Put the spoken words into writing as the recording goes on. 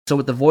So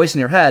with the voice in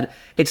your head,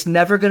 it's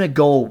never going to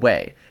go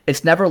away.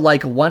 It's never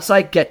like, once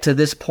I get to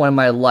this point in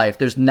my life,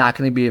 there's not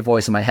going to be a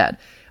voice in my head.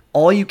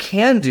 All you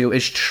can do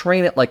is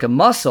train it like a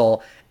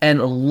muscle and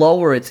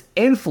lower its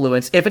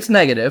influence. If it's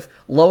negative,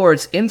 lower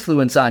its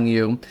influence on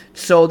you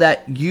so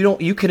that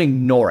you can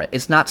ignore it.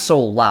 It's not so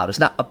loud. It's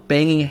not a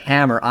banging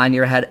hammer on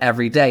your head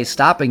every day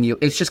stopping you.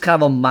 It's just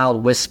kind of a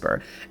mild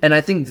whisper. And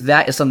I think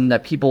that is something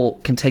that people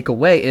can take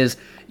away is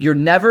you're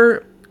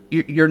never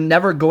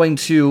going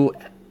to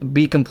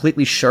be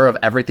completely sure of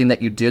everything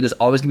that you do. There's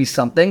always going to be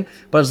something,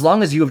 but as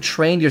long as you have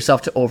trained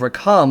yourself to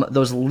overcome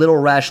those little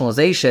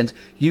rationalizations,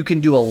 you can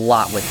do a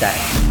lot with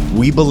that.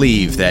 We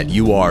believe that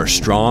you are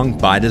strong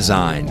by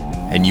design,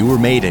 and you were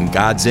made in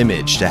God's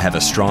image to have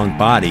a strong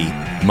body,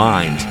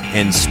 mind,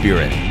 and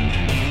spirit.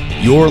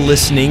 You're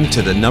listening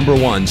to the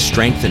 #1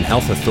 Strength and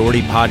Health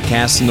Authority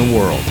podcast in the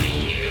world.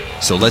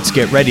 So let's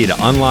get ready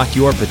to unlock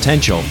your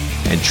potential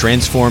and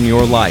transform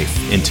your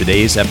life in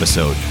today's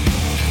episode.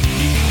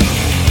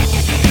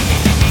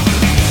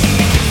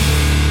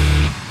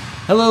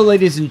 Hello,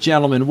 ladies and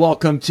gentlemen.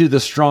 Welcome to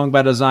the Strong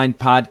by Design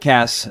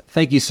podcast.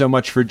 Thank you so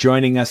much for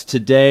joining us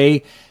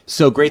today.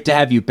 So great to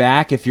have you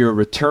back. If you're a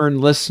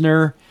return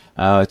listener,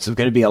 it's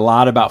going to be a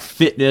lot about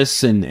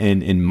fitness and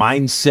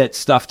mindset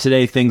stuff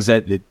today, things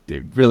that it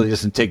really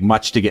doesn't take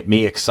much to get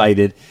me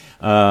excited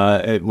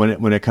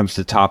when it comes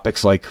to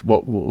topics like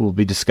what we'll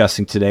be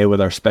discussing today with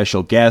our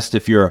special guest.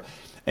 If you're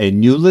a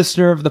new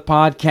listener of the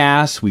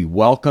podcast, we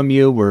welcome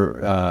you.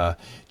 We're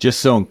just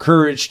so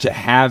encouraged to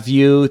have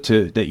you,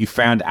 that you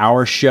found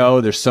our show.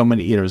 There's so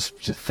many, there's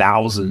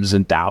thousands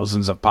and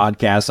thousands of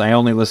podcasts. I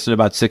only listed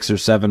about 6 or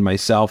 7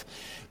 myself,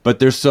 but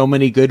there's so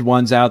many good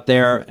ones out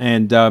there.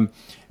 And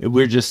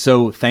we're just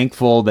so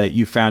thankful that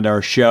you found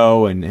our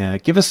show,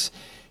 and give us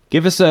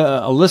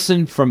a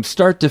listen from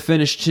start to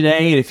finish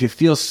today. And if you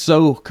feel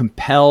so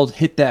compelled,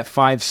 hit that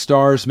 5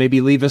 stars,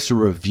 maybe leave us a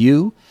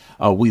review.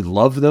 We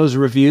love those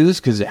reviews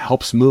because it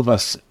helps move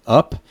us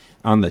up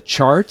on the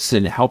charts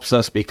and it helps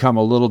us become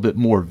a little bit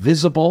more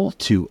visible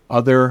to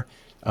other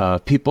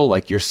people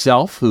like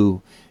yourself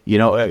who,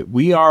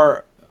 we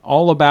are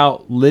all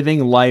about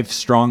living life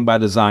strong by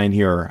design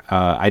here.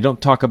 I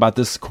don't talk about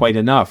this quite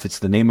enough. It's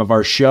the name of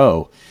our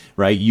show,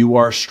 right? You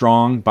are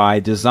strong by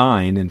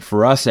design. And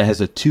for us, it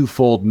has a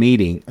twofold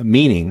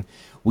meaning.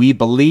 We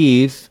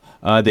believe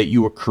that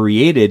you were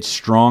created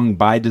strong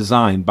by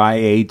design, by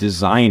a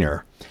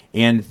designer.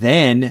 And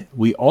then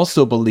we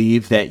also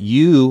believe that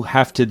you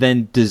have to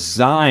then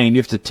design, you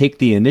have to take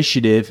the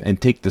initiative and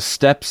take the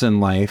steps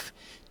in life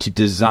to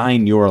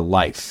design your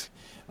life.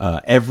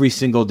 Every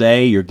single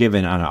day, you're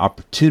given an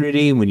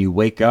opportunity when you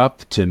wake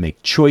up to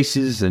make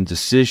choices and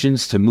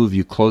decisions to move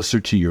you closer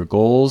to your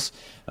goals,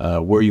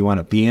 where you want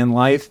to be in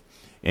life.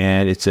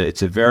 And it's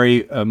a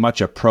very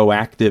much a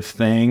proactive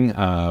thing.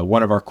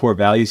 One of our core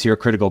values here,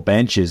 Critical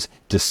Bench, is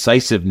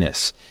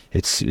decisiveness.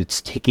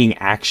 It's taking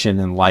action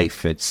in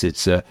life.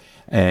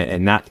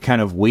 And not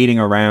kind of waiting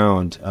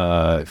around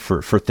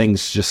for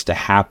things just to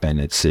happen.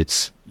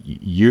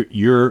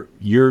 You're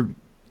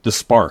the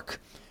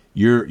spark.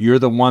 You're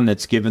the one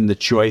that's given the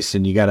choice,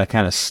 and you got to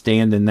kind of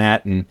stand in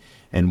that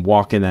and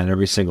walk in that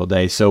every single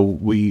day. So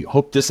we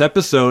hope this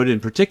episode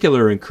in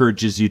particular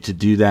encourages you to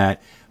do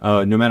that,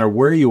 no matter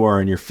where you are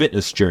in your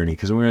fitness journey,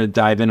 because we're going to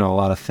dive into a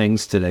lot of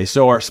things today.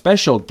 So our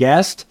special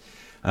guest,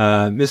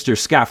 Mr.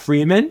 Scott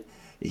Friedman,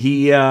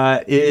 he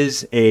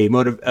is a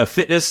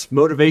fitness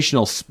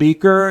motivational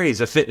speaker.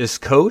 He's a fitness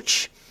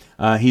coach.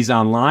 He's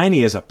online.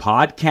 He has a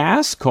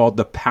podcast called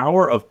The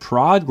Power of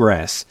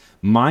Progress: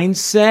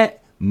 Mindset,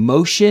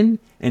 Motion,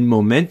 and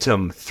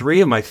Momentum.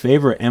 3 of my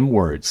favorite M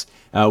words.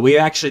 We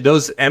actually,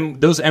 those M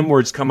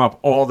words come up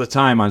all the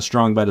time on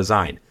Strong by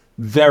Design.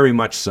 Very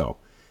much so.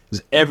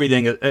 Because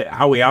everything,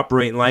 how we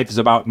operate in life is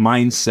about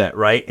mindset,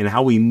 right? And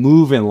how we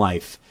move in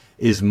life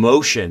is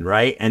motion,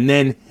 right? And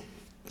then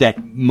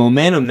that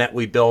momentum that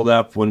we build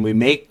up when we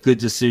make good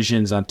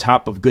decisions on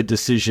top of good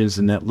decisions,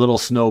 and that little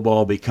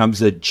snowball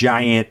becomes a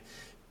giant,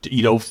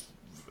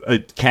 a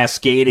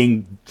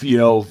cascading,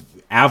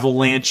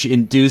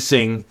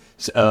 avalanche-inducing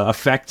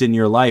effect in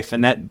your life.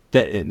 And and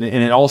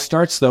it all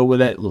starts though with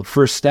that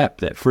first step,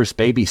 that first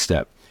baby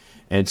step.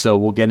 And so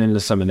we'll get into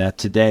some of that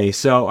today.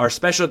 So our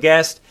special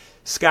guest,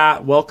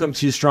 Scott, welcome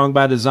to Strong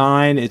by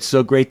Design. It's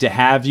so great to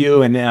have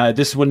you. And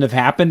this wouldn't have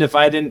happened if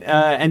I didn't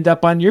end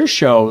up on your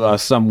show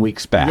some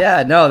weeks back.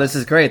 Yeah, no, this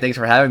is great. Thanks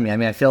for having me. I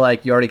mean, I feel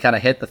like you already kind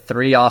of hit the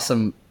 3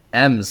 awesome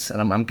M's,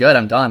 and I'm good.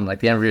 I'm done. Like,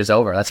 the interview is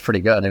over. That's pretty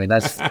good. I mean,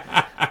 that's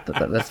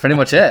pretty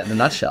much it in a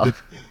nutshell.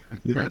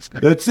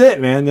 That's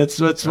it, man. That's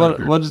what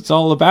it's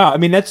all about. I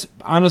mean, that's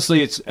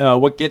honestly, it's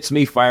what gets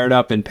me fired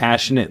up and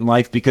passionate in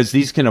life, because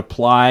these can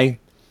apply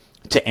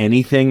to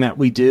anything that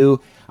we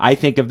do. I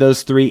think of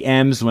those 3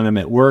 M's when I'm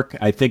at work.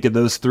 I think of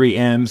those 3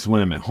 M's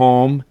when I'm at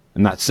home.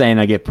 I'm not saying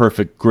I get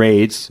perfect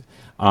grades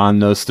on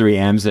those 3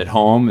 M's at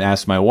home.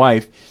 Ask my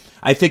wife.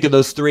 I think of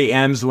those 3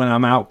 M's when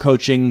I'm out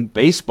coaching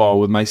baseball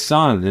with my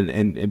son,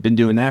 and been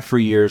doing that for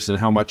years, and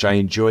how much I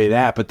enjoy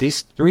that. But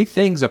these 3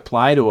 things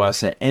apply to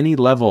us at any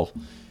level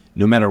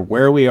no matter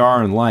where we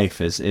are in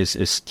life,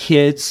 as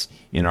kids,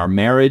 in our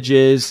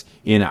marriages,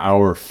 in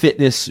our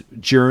fitness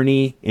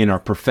journey, in our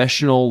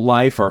professional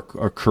life, our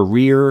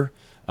career,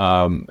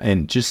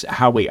 and just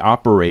how we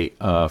operate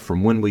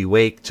from when we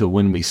wake to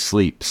when we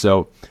sleep.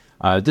 So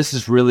this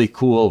is really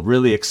cool,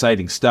 really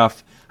exciting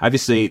stuff.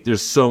 Obviously,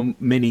 there's so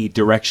many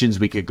directions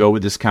we could go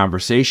with this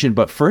conversation,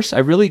 but first, I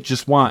really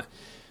just want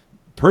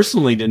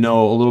personally to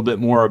know a little bit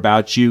more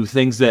about you,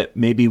 things that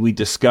maybe we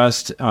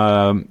discussed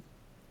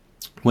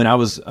when I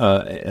was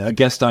a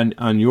guest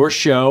on your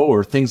show,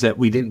 or things that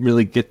we didn't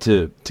really get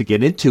to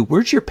get into.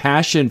 Where's your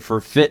passion for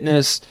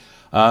fitness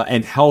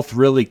and health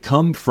really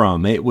come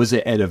from? Was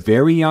it at a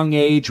very young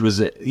age?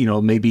 Was it,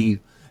 maybe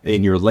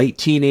in your late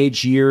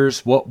teenage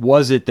years? What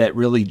was it that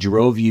really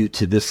drove you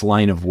to this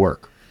line of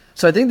work?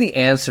 So I think the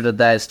answer to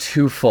that is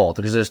twofold,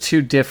 because there's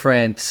two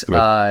different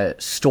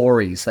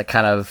stories that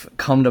kind of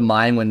come to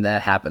mind when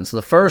that happens. So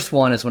the first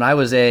one is when I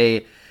was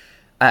I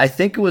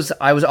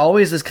was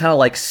always this kind of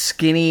like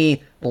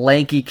skinny,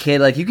 lanky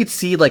kid. Like you could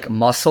see like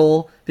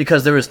muscle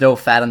because there was no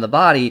fat in the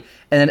body.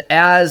 And then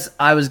as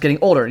I was getting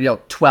older,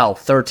 12,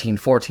 13,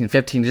 14,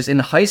 15, just in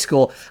high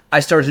school, I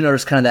started to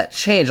notice kind of that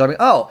change. I'm like,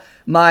 oh,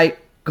 my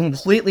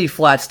completely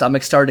flat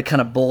stomach started to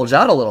kind of bulge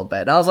out a little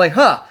bit. And I was like,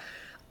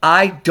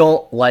 I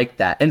don't like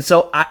that. And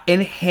so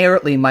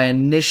inherently, my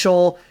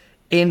initial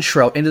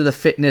intro into the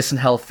fitness and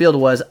health field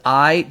was,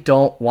 I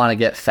don't want to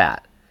get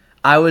fat.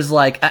 I was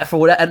like,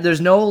 there's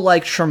no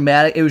like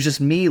traumatic, it was just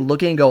me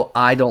looking and go,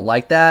 I don't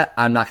like that.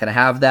 I'm not going to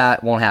have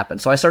that. Won't happen.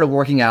 So I started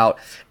working out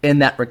in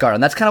that regard.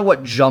 And that's kind of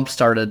what jump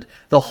started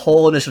the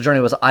whole initial journey.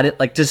 Was I didn't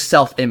like just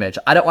self-image.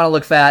 I don't want to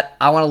look fat.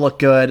 I want to look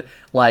good.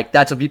 Like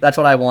that's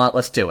what I want.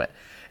 Let's do it.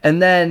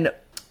 And then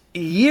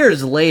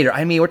years later,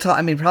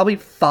 probably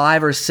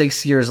 5 or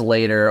 6 years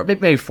later,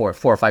 maybe 4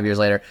 or 5 years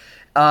later,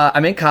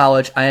 I'm in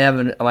college.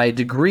 My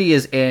degree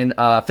is in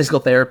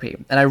physical therapy,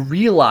 and I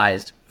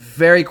realized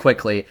very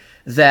quickly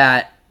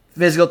that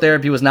physical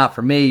therapy was not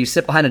for me. You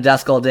sit behind a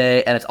desk all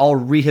day, and it's all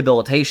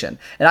rehabilitation.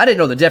 And I didn't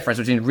know the difference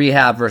between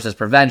rehab versus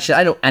prevention.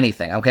 I didn't know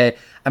anything. Okay,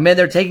 I'm in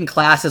there taking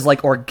classes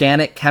like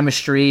organic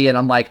chemistry, and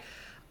I'm like,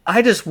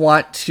 I just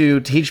want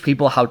to teach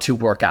people how to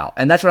work out.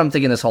 And that's what I'm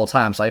thinking this whole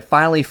time. So I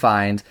finally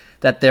find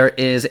that there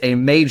is a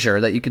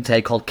major that you can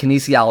take called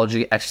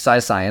kinesiology,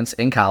 exercise science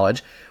in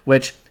college,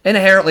 which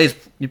inherently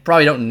you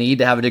probably don't need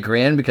to have a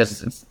degree in,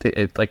 because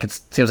it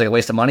seems like a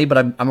waste of money, but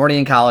I'm already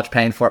in college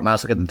paying for it, might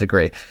as well get the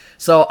degree.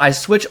 So I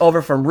switch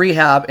over from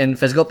rehab in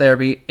physical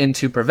therapy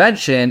into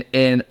prevention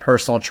in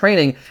personal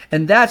training.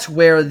 And that's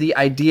where the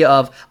idea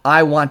of,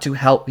 I want to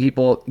help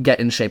people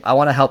get in shape. I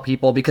want to help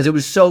people, because it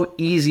was so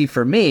easy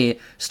for me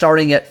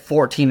starting at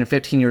 14 and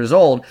 15 years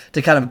old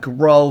to kind of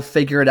grow,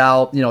 figure it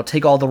out,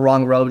 take all the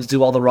wrong roads,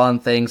 do all the wrong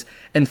things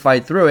and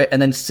fight through it.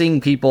 And then seeing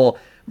people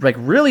like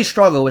really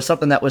struggle with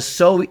something that was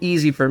so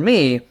easy for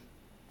me,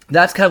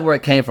 that's kind of where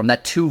it came from,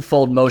 that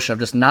twofold motion of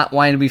just not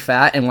wanting to be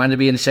fat and wanting to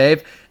be in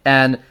shape,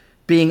 and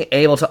being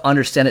able to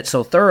understand it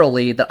so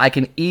thoroughly that I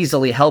can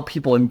easily help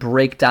people and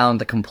break down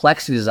the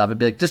complexities of it.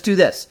 Be like, just do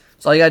this.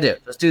 That's all you gotta do.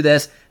 Just do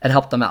this and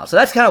help them out. So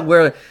that's kind of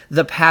where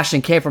the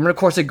passion came from. And of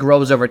course, it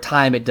grows over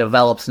time. It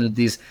develops into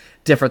these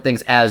different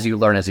things as you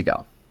learn as you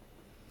go.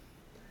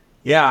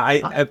 Yeah,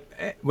 I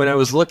when I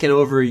was looking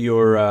over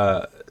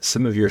your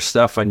some of your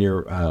stuff on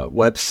your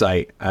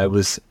website,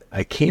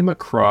 I came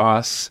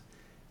across,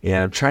 and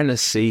I'm trying to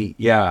see.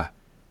 Yeah,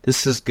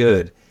 this is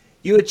good.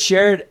 You had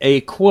shared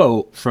a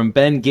quote from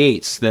Ben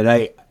Gates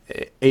that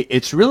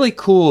it's really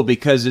cool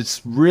because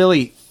it's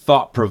really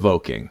thought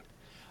provoking,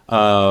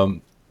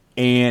 and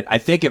I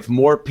think if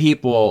more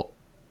people,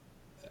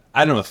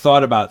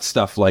 thought about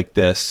stuff like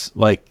this,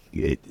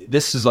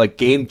 this is like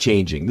game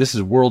changing. This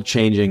is world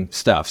changing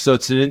stuff. So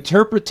it's an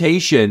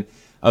interpretation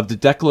of the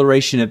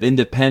Declaration of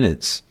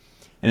Independence.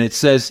 And it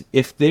says,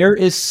 if there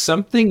is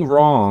something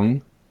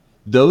wrong,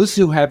 those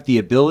who have the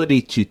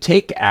ability to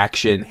take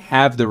action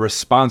have the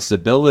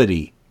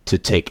responsibility to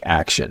take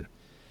action.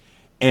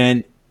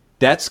 And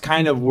that's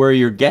kind of where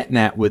you're getting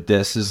at with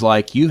this, is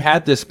like, you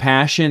had this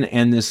passion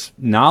and this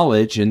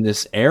knowledge in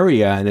this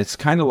area. And it's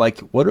kind of like,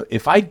 what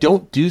if I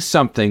don't do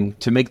something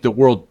to make the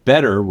world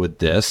better with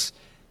this?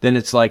 Then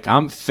it's like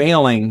I'm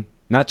failing,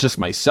 not just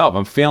myself,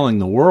 I'm failing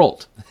the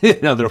world,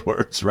 in other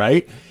words,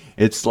 right?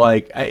 It's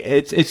like,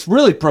 it's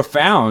really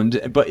profound,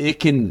 but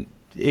it can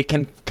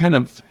kind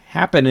of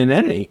happen in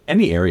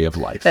any area of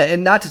life.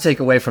 And not to take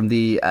away from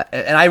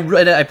and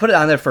I put it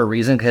on there for a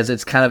reason, because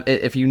it's kind of,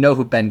 if you know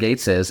who Ben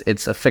Gates is,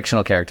 it's a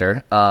fictional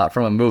character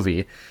from a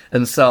movie.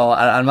 And so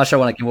I'm not sure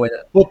I want to give away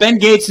that. Well, Ben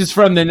Gates is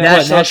from the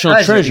National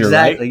Treasure,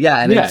 exactly, right?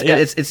 Yeah, and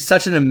it's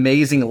such an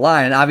amazing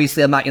line. And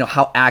obviously, I'm not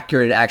how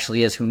accurate it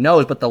actually is, who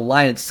knows? But the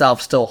line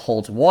itself still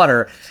holds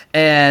water,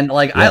 and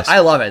yes.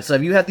 I love it. So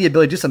if you have the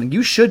ability to do something,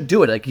 you should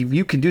do it. Like if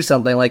you can do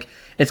something, like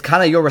it's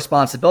kind of your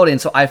responsibility.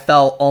 And so I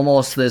felt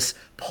almost this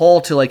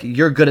pull to like,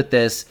 you're good at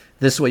this.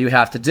 This is what you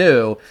have to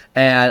do.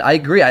 And I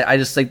agree. I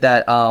just think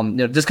that,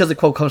 just because the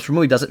quote comes from a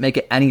movie doesn't make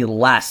it any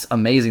less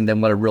amazing than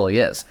what it really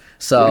is.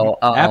 So,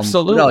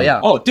 absolutely. No, yeah.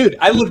 Oh, dude,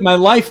 I live my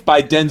life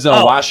by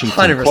Denzel Washington.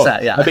 100%.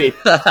 Quote. Yeah. I mean,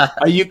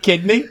 are you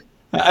kidding me?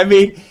 I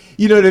mean,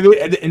 you know what I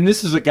mean? And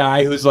this is a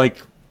guy who's like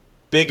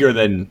bigger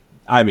than,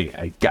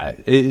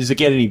 is it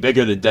getting any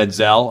bigger than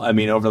Denzel? I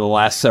mean, over the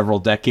last several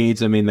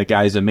decades, I mean, the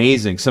guy's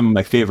amazing. Some of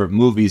my favorite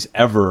movies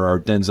ever are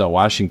Denzel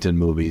Washington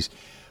movies.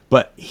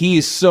 But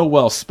he's so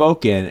well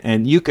spoken,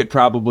 and you could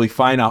probably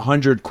find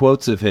 100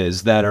 quotes of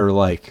his that are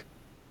like,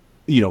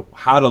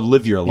 how to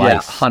live your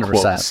life. 100%.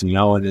 Quotes,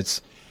 and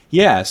it's,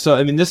 so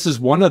I mean, this is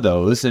one of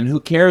those, and who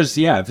cares?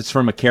 If it's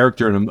from a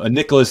character in a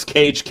Nicolas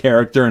Cage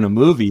character in a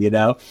movie,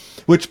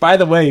 which, by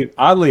the way,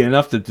 oddly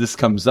enough, that this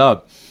comes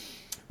up,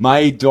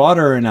 my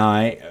daughter and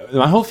I,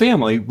 my whole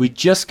family, we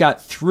just got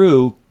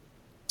through.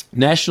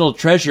 National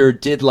Treasure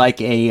did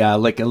like a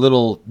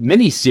little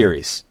mini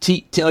series,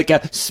 like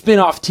a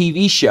spin-off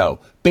TV show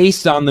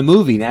based on the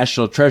movie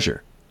National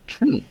Treasure.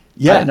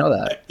 Yeah, I didn't know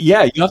that.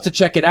 Yeah, you have to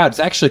check it out. It's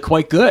actually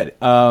quite good.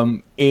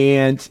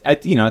 And I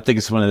think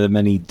it's one of the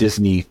many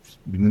Disney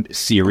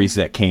series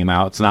that came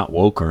out. It's not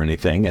woke or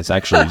anything. It's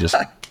actually just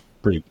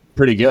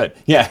pretty good.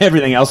 Yeah,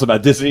 everything else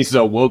about Disney's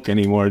so woke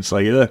anymore. It's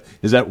like,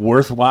 is that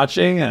worth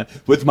watching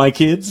with my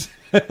kids?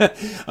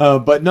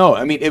 But no,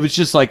 I mean, it was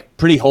just like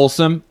pretty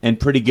wholesome and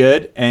pretty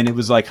good. And it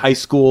was like high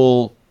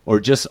school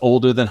or just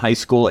older than high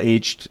school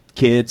aged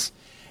kids.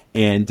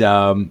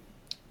 And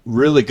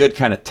really good,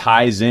 kind of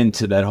ties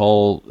into that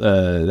whole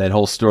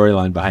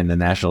storyline behind the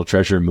National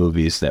Treasure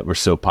movies that were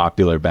so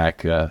popular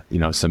back,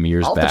 some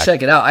years back. I'll have to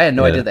check it out. I had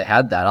no idea they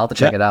had that. I'll have to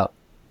check it out.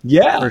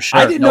 Yeah, for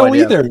sure. I didn't know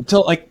either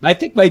until I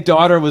think my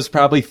daughter was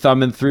probably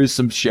thumbing through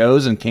some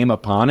shows and came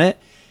upon it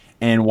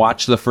and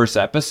watched the first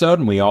episode,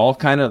 and we all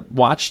kind of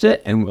watched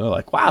it, and we were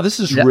like, wow, this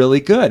is really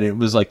good. And it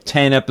was like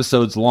 10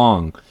 episodes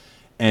long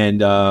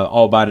and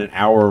all about an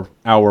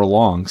hour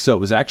long. So it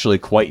was actually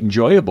quite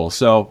enjoyable.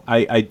 So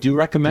I do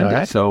recommend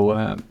it.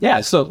 So,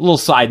 so a little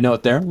side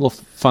note there, a little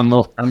fun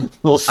little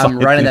I'm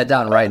writing that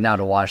down right now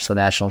to watch the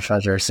National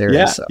Treasure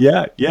series.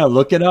 Yeah,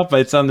 look it up.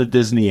 It's on the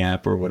Disney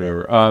app or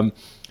whatever.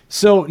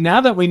 So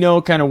now that we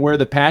know kind of where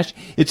the passion,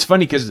 it's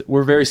funny because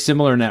we're very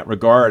similar in that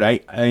regard.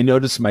 I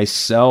noticed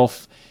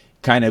myself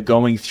kind of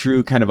going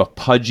through kind of a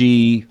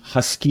pudgy,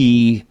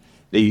 husky.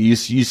 They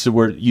used to use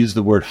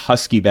the word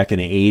husky back in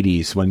the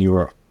 80s when you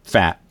were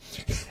fat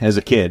as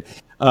a kid.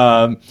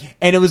 And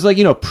it was like,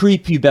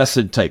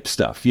 prepubescent type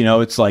stuff.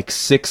 It's like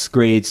 6th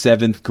grade,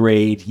 7th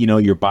grade,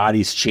 your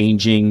body's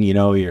changing,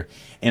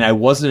 and I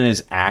wasn't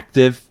as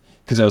active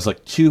because I was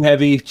like too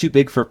heavy, too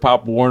big for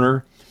Pop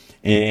Warner.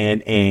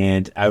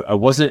 And I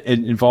wasn't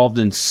involved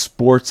in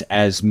sports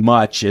as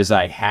much as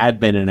I had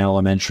been in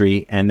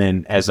elementary and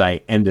then as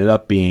I ended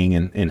up being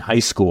in high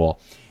school.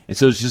 And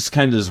so it's just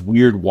kind of this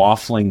weird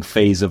waffling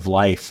phase of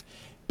life.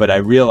 But I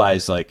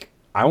realized like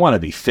I want to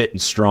be fit and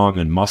strong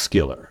and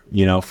muscular,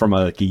 from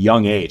a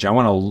young age. I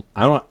want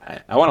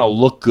to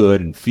look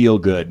good and feel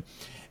good.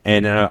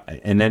 And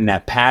then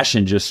that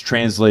passion just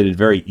translated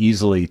very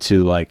easily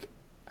to like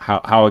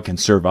how I can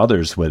serve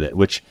others with it,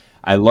 which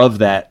I love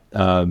that,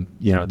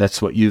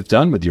 that's what you've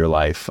done with your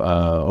life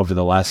over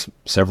the last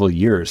several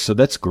years. So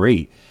that's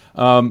great.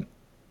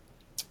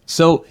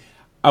 So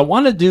I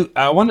want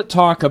to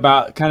talk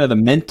about kind of the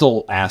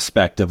mental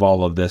aspect of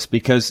all of this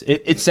because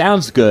it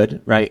sounds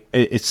good, right?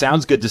 It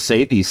sounds good to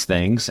say these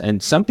things.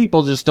 And some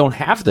people just don't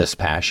have this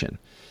passion.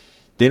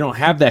 They don't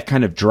have that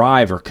kind of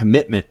drive or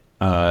commitment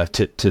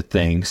to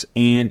things.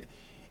 And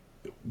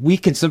we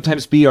can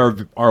sometimes be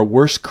our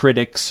worst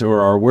critics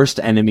or our worst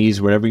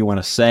enemies, whatever you want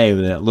to say,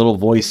 with that little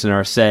voice in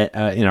our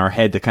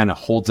head that kind of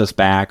holds us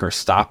back or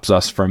stops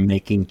us from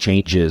making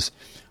changes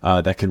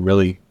that can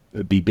really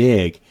be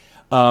big.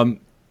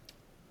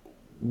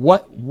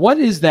 What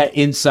is that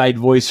inside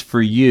voice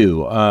for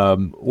you?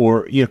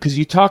 Because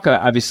you talk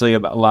obviously a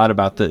lot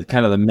about the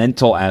kind of the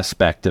mental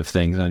aspect of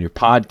things on your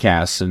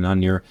podcasts and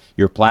on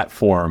your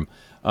platform.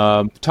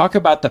 Talk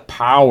about the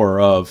power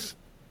of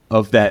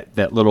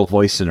that little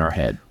voice in our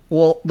head.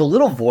 Well, the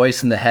little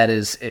voice in the head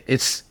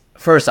it's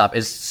first off,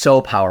 is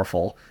so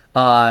powerful.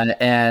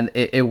 And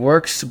it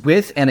works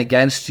with and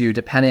against you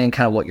depending on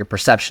kind of what your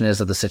perception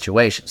is of the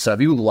situation. So if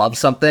you love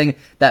something,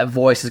 that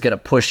voice is going to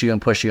push you and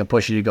push you and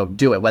push you to go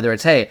do it. Whether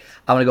it's, hey,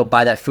 I want to go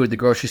buy that food at the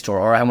grocery store,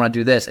 or I want to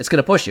do this, it's going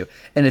to push you.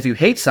 And if you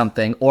hate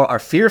something or are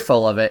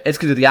fearful of it, it's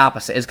going to do the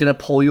opposite. It's going to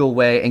pull you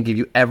away and give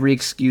you every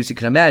excuse you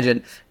can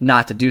imagine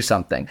not to do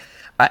something.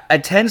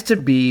 It tends to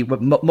be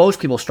what most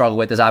people struggle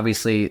with is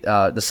obviously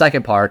the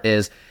second part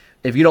is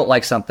if you don't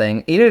like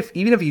something, even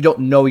if you don't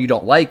know you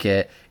don't like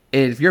it,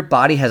 if your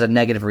body has a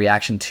negative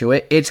reaction to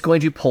it, it's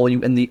going to pull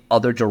you in the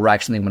other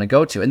direction they want to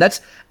go to. And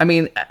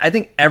I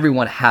think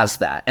everyone has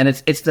that. And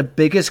it's the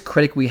biggest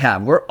critic we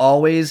have. We're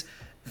always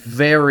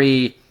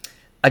very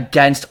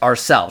against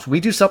ourselves. We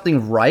do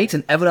something right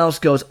and everyone else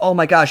goes, oh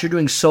my gosh, you're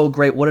doing so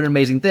great. What an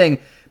amazing thing.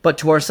 But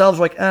to ourselves,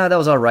 we're like, that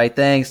was all right.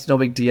 Thanks. No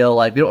big deal.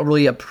 Like we don't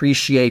really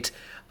appreciate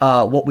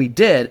what we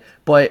did.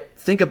 But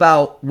think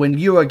about when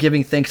you are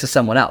giving thanks to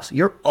someone else.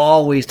 You're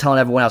always telling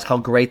everyone else how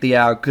great they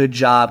are. Good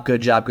job,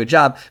 good job, good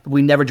job. But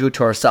we never do it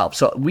to ourselves.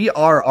 So we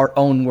are our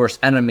own worst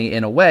enemy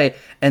in a way.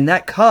 And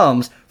that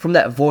comes from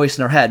that voice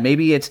in our head.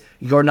 Maybe it's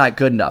you're not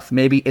good enough.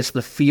 Maybe it's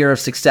the fear of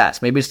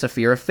success. Maybe it's the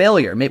fear of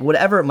failure. Maybe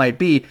whatever it might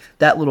be,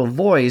 that little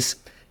voice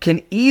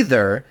can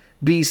either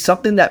be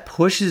something that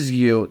pushes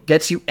you,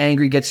 gets you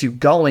angry, gets you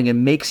going,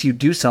 and makes you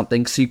do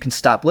something so you can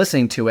stop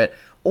listening to it,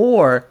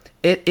 or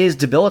it is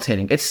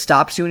debilitating. It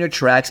stops you in your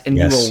tracks, and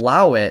you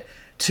allow it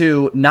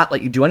to not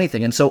let you do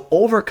anything. And so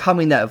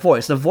overcoming that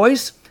voice, the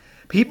voice,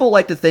 people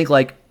like to think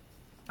like,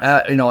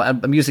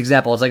 I'm using an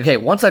example. It's like, okay,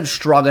 once I'm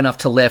strong enough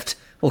to lift,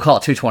 we'll call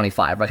it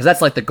 225, right? Because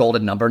that's like the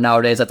golden number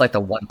nowadays. That's like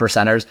the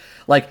 1%ers.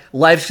 Like,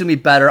 life's going to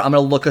be better. I'm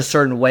going to look a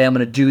certain way. I'm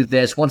going to do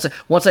this. Once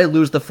I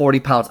lose the 40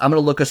 pounds, I'm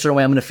going to look a certain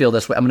way. I'm going to feel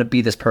this way. I'm going to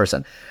be this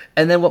person.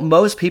 And then what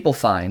most people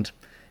find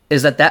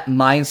is that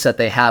mindset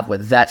they have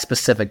with that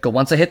specific goal,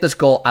 once I hit this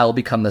goal, I will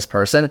become this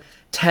person,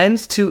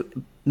 tends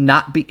to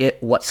not be it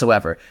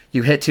whatsoever.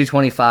 You hit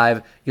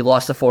 225, you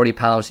lost the 40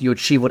 pounds, you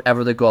achieve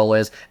whatever the goal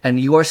is, and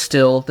you are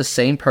still the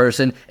same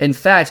person. In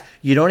fact,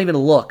 you don't even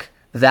look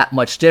that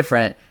much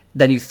different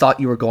than you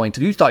thought you were going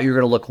to. You thought you were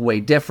going to look way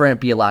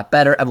different, be a lot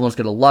better, everyone's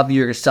going to love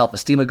you, your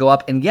self-esteem will go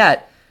up, and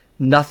yet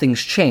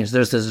nothing's changed.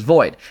 There's this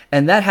void.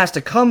 And that has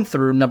to come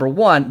through, number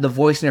one, the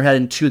voice in your head,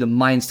 and two, the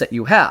mindset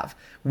you have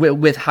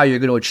with how you're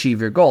going to achieve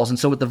your goals. And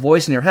so with the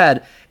voice in your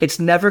head, it's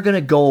never going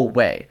to go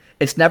away.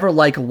 It's never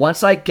like,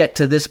 once I get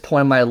to this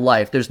point in my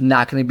life, there's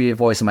not going to be a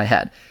voice in my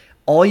head.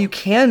 All you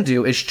can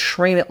do is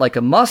train it like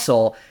a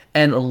muscle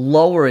and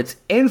lower its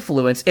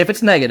influence. If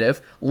it's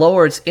negative,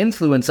 lower its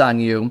influence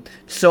on you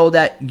so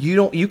that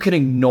you can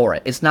ignore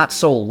it. It's not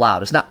so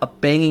loud. It's not a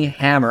banging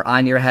hammer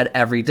on your head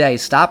every day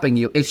stopping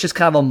you. It's just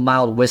kind of a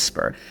mild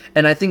whisper.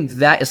 And I think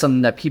that is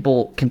something that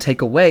people can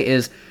take away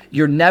is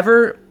you're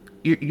never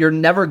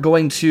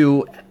going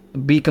to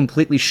be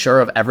completely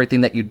sure of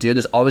everything that you do.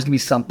 There's always going to be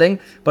something,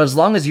 but as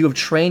long as you have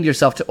trained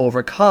yourself to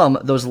overcome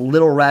those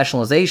little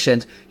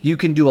rationalizations, you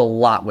can do a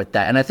lot with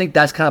that. And I think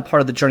that's kind of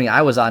part of the journey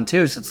I was on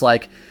too. So it's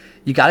like,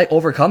 you got to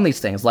overcome these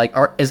things. Like,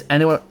 is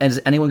anyone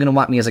going to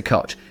want me as a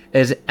coach?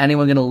 Is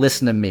anyone going to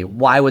listen to me?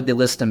 Why would they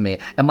listen to me?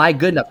 Am I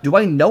good enough? Do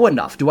I know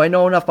enough? Do I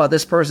know enough about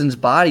this person's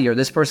body or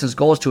this person's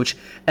goals to which?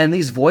 And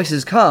these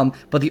voices come,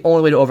 but the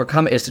only way to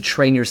overcome it is to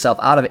train yourself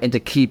out of it and to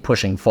keep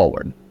pushing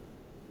forward.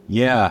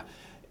 Yeah,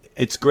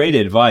 it's great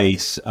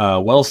advice.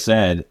 Well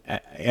said.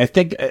 I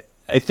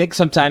think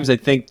sometimes I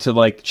think to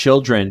like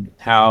children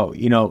how,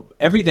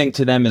 everything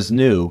to them is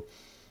new.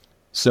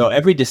 So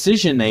every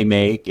decision they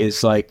make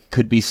is like,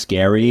 could be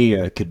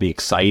scary, could be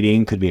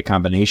exciting, could be a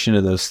combination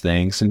of those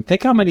things. And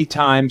think how many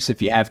times, if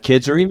you have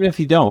kids or even if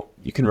you don't,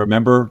 you can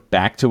remember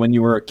back to when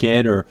you were a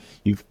kid or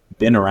you've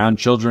been around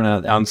children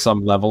on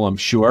some level, I'm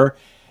sure.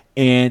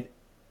 And,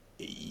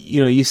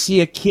 you see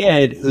a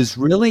kid who's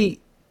really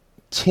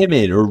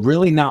timid or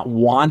really not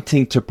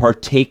wanting to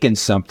partake in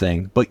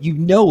something, but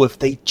if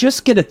they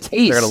just get a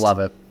taste, they're going to love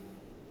it.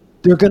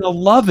 They're going to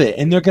love it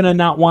and they're going to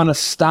not want to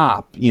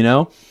stop,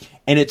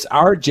 And it's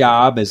our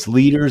job as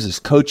leaders, as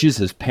coaches,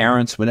 as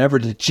parents, whatever,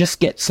 to just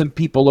get some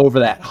people over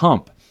that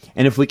hump.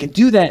 And if we can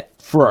do that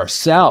for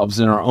ourselves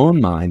in our own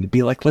mind, to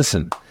be like,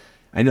 listen,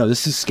 I know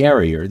this is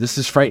scary or this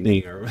is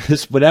frightening or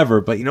this whatever,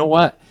 but you know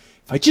what?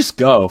 If I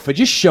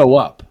just show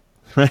up,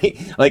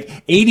 right?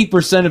 Like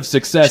 80% of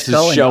success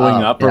is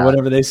showing up or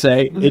whatever they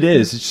say. Mm-hmm. It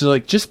is. It's just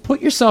like, just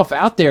put yourself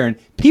out there, and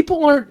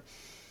people aren't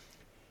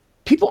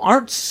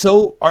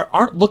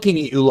looking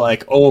at you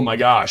like, oh my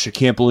gosh, I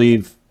can't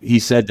believe he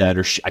said that,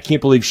 or I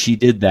can't believe she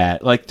did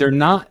that. Like, they're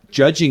not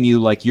judging you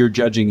like you're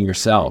judging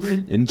yourself.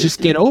 And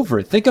just get over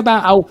it. Think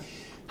about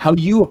how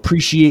you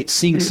appreciate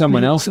seeing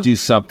someone else do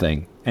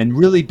something and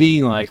really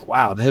being like,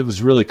 wow, that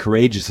was really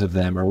courageous of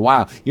them, or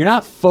wow. You're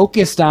not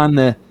focused on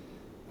the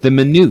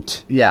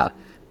minute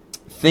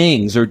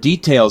things or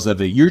details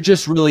of it. You're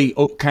just really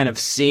kind of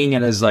seeing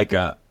it as like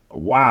a,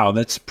 wow,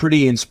 that's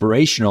pretty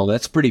inspirational.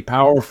 That's pretty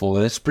powerful.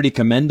 That's pretty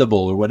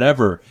commendable or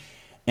whatever.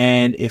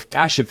 And if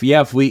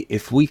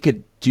we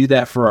could do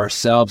that for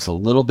ourselves a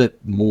little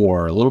bit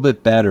more, a little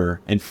bit better,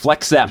 and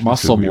flex that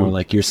muscle more,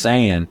 like you're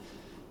saying,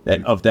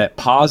 that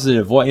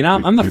positive way. And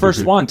I'm the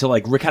first one to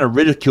like kind of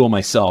ridicule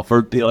myself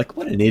or be like,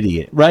 what an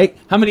idiot, right?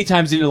 How many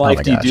times in your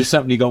life do you do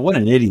something and you go, what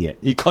an idiot?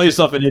 You call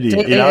yourself an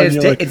idiot.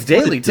 It's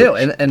daily too.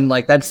 And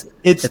like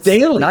it's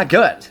daily. Not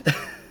good.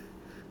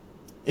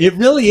 It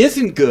really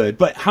isn't good.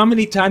 But how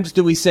many times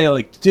do we say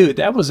like, dude,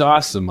 that was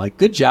awesome. Like,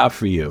 good job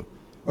for you.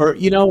 Or,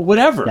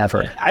 whatever.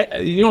 Never.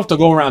 You don't have to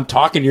go around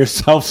talking to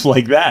yourself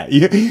like that.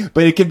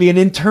 But it can be an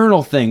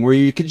internal thing where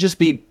you can just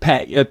be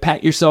pat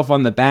yourself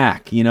on the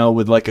back,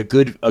 with like a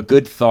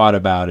good thought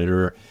about it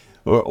or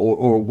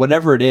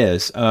whatever it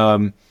is.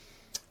 But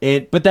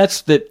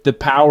that's the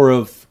power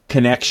of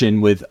connection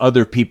with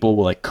other people,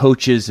 like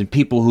coaches and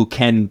people who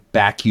can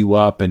back you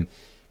up and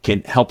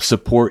can help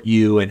support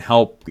you and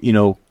help,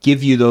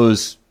 give you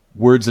those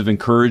words of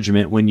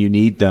encouragement when you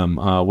need them,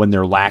 when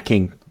they're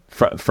lacking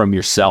from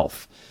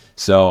yourself.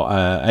 So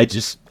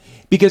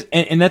because,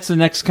 and that's the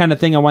next kind of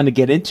thing I want to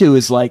get into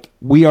is like,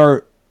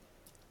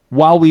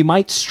 while we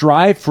might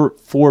strive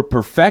for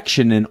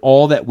perfection in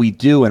all that we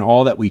do and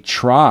all that we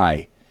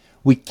try,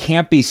 we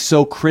can't be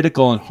so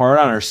critical and hard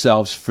on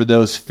ourselves for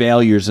those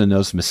failures and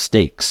those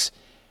mistakes.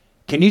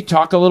 Can you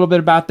talk a little bit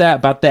about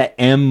that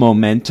M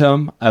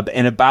momentum,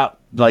 and about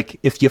like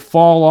if you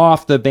fall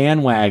off the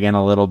bandwagon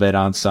a little bit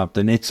on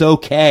something, it's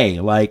okay.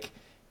 Like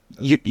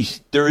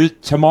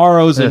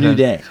tomorrow's a new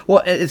day.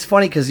 Well, it's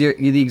funny because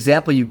the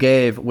example you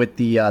gave with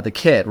the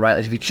kid, right?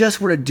 Like if you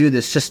just were to do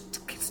this, just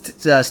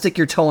stick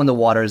your toe in the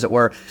water, as it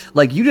were.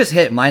 Like you just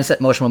hit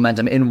mindset, motion,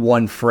 momentum in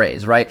one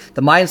phrase, right?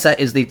 The mindset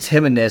is the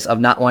timidness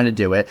of not wanting to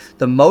do it.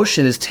 The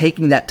motion is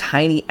taking that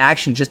tiny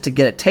action just to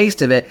get a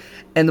taste of it.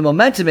 And the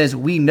momentum is,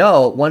 we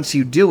know once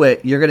you do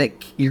it, you're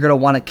gonna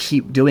want to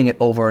keep doing it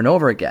over and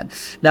over again.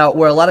 Now,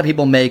 where a lot of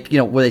people make,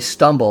 where they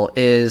stumble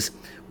is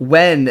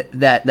when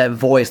that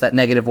voice, that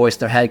negative voice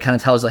in their head kind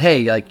of tells them,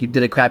 hey, like you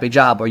did a crappy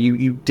job, or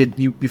you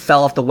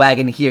fell off the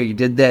wagon here, you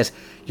did this,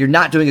 you're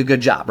not doing a good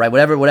job, right?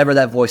 Whatever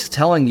that voice is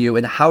telling you,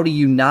 and how do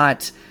you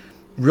not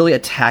really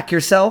attack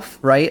yourself,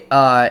 right?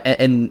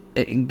 And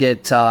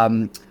get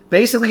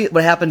basically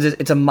what happens is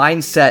it's a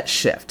mindset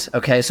shift.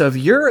 Okay, so if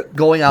you're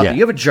going out, you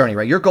have a journey,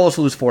 right? Your goal is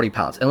to lose 40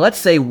 pounds, and let's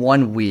say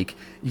 1 week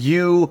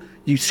you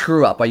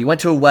screw up, right? You went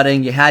to a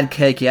wedding, you had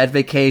cake, you had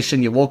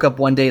vacation, you woke up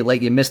one day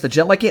late, you missed the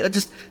gym, like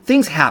just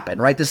things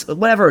happen, right? This,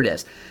 whatever it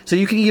is. So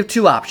you have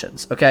 2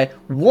 options, okay?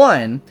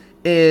 One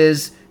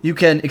is you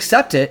can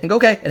accept it and go,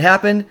 okay, it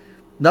happened,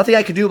 nothing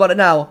I can do about it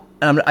now,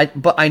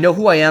 but I know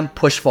who I am,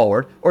 push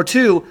forward. Or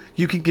 2,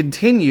 you can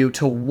continue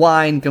to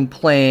whine,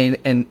 complain,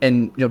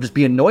 and just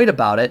be annoyed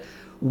about it.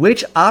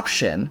 Which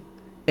option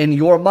in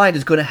your mind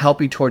is going to help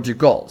you towards your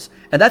goals?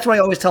 And that's what I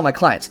always tell my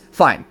clients.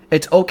 Fine,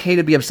 it's okay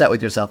to be upset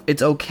with yourself.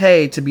 It's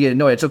okay to be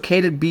annoyed. It's okay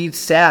to be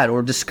sad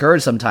or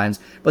discouraged sometimes.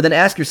 But then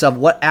ask yourself,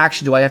 what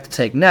action do I have to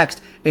take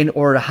next in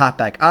order to hop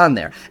back on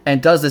there? And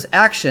does this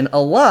action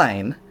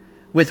align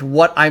with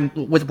what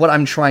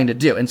I'm trying to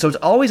do? And so it's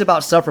always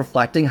about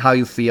self-reflecting how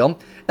you feel.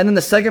 And then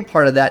the second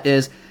part of that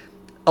is,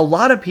 a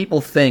lot of people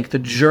think the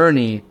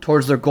journey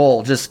towards their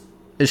goal just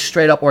is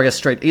straight up, or I guess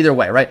straight either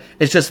way, right?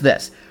 It's just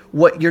this.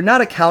 What you're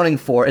not accounting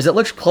for is it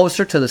looks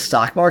closer to the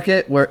stock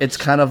market, where it's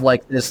kind of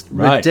like this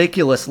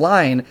ridiculous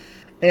line.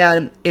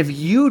 And if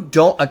you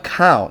don't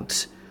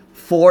account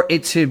for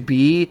it to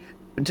be,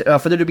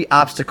 for there to be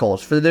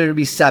obstacles, for there to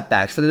be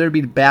setbacks, for there to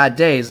be bad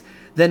days,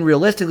 then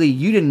realistically,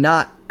 you did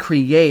not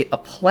create a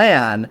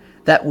plan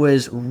that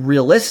was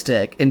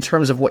realistic in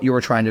terms of what you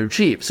were trying to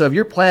achieve. So if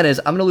your plan is,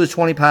 I'm going to lose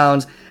 20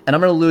 pounds and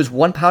I'm going to lose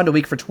 1 pound a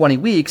week for 20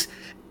 weeks,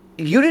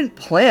 you didn't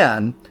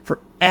plan for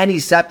any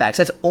setbacks.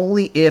 That's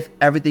only if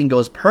everything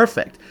goes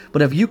perfect.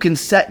 But if you can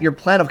set your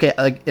plan, okay,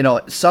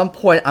 at some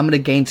point I'm going to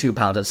gain 2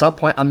 pounds. At some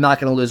point I'm not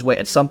going to lose weight.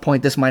 At some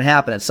point this might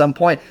happen. At some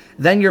point,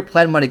 then your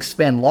plan might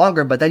expand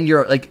longer. But then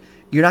you're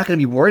not going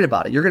to be worried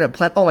about it. You're going to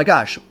plan, oh my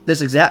gosh,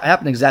 this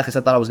happened exactly as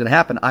I thought it was going to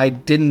happen. I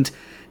didn't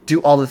do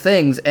all the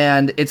things,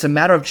 and it's a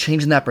matter of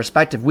changing that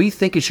perspective. We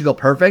think it should go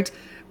perfect,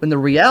 when the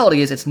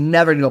reality is it's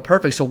never going to go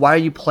perfect. So why are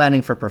you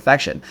planning for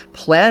perfection?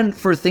 Plan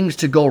for things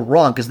to go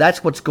wrong, because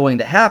that's what's going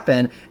to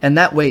happen, and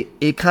that way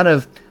it kind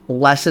of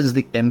lessens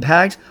the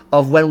impact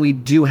of when we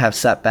do have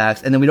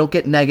setbacks, and then we don't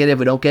get negative,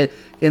 we don't get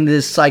in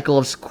this cycle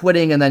of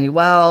quitting, and then,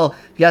 well,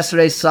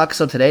 yesterday sucked,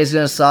 so today's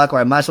going to suck, or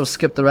I might as well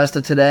skip the rest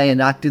of today and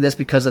not do this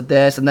because of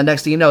this, and then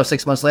next thing you know,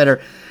 6 months later,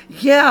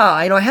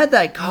 I had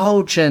that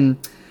coach, and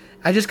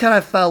I just kind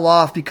of fell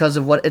off because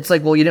of what, it's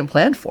like, well, you didn't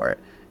plan for it.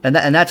 And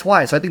that's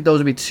why. So I think those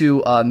would be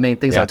 2 main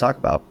things I talk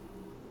about.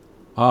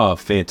 Oh,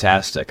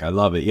 fantastic. I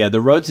love it. Yeah, the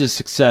road to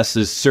success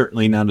is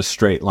certainly not a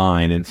straight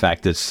line. In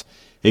fact,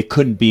 it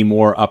couldn't be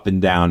more up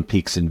and down,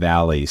 peaks and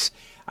valleys.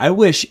 I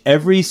wish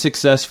every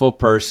successful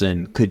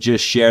person could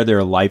just share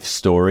their life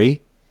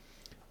story,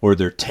 or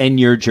their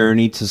 10-year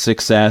journey to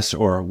success,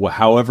 or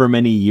however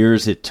many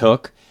years it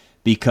took,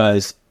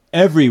 because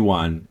every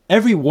one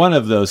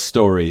of those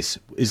stories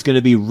is going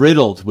to be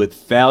riddled with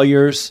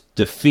failures,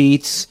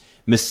 defeats,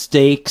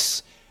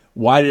 mistakes.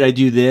 Why did I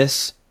do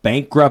this?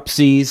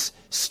 Bankruptcies,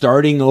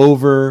 starting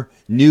over,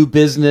 new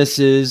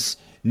businesses,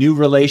 new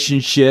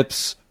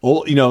relationships.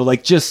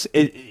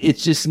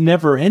 It's just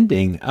never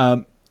ending.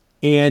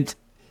 And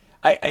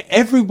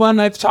everyone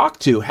I've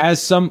talked to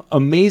has some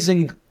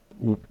amazing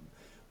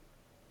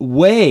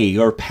way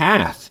or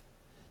path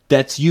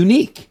that's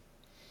unique.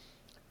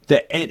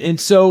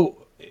 It's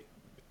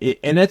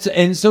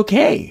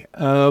okay.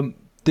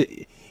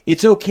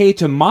 It's okay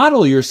to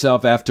model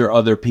yourself after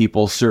other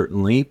people,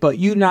 certainly, but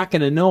you're not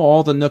going to know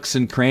all the nooks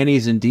and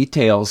crannies and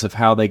details of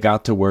how they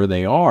got to where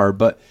they are.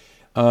 But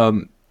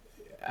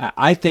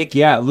I think,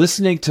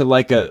 listening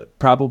to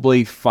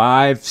probably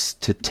 5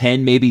 to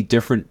 10 maybe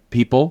different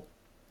people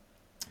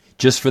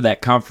just for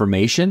that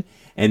confirmation,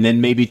 and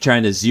then maybe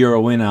trying to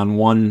zero in on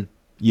one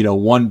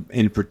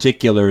in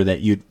particular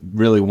that you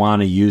really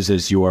want to use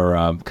as your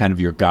kind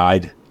of your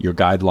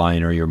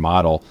guideline or your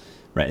model.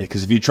 Right,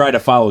 because if you try to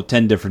follow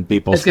 10 different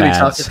people's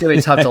paths, it's gonna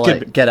be tough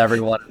to get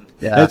everyone.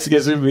 That's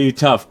going to be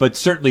tough, but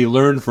certainly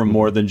learn from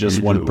more than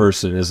just one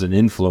person as an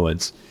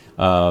influence.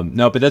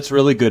 No, but that's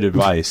really good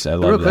advice. I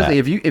love Real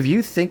quickly, that. if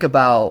you think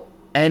about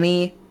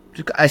any,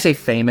 I say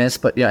famous,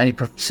 but any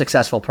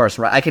successful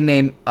person, right? I can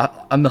name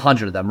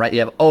 100 of them, right? You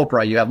have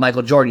Oprah, you have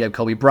Michael Jordan, you have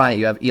Kobe Bryant,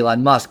 you have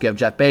Elon Musk, you have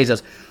Jeff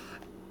Bezos.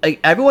 Like,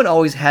 everyone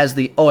always has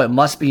it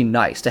must be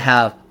nice to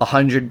have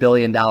 $100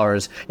 billion.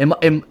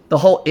 And the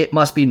whole it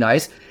must be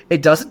nice.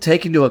 It doesn't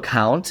take into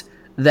account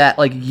that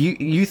like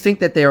you think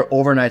that they are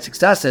overnight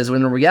successes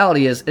when the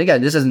reality is,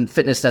 again, this isn't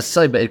fitness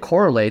necessarily, but it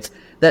correlates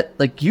that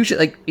like you should,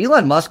 like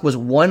Elon Musk was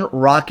one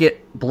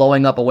rocket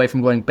blowing up away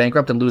from going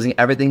bankrupt and losing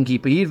everything.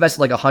 He invested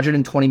like $120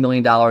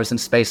 million in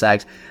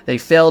SpaceX. They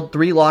failed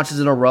 3 launches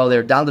in a row. They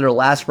were down to their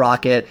last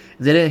rocket.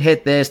 They didn't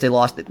hit this. They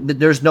lost.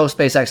 There's no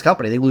SpaceX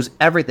company. They lose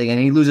everything, and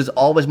he loses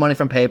all his money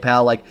from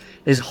PayPal. Like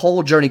his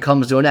whole journey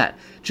comes to an end.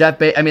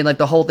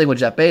 The whole thing with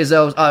Jeff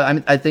Bezos.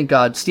 I think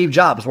Steve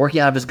Jobs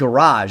working out of his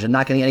garage and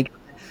not getting any.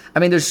 I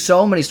mean, there's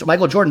so many.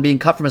 Michael Jordan being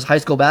cut from his high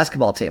school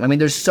basketball team. I mean,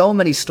 there's so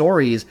many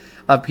stories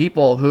of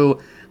people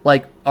who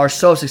like are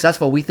so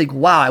successful. We think,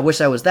 wow, I wish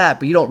I was that.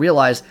 But you don't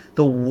realize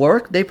the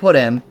work they put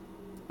in,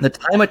 the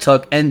time it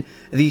took, and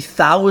the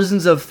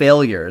thousands of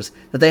failures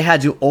that they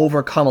had to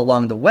overcome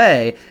along the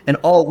way. And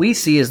all we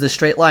see is this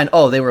straight line.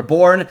 Oh, they were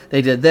born,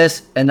 they did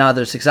this, and now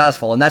they're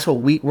successful. And that's what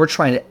we're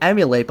trying to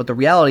emulate. But the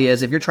reality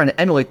is, if you're trying to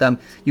emulate them,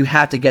 you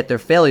have to get their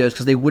failures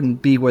because they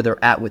wouldn't be where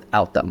they're at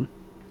without them.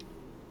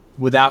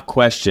 Without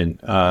question.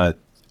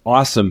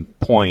 Awesome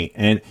point.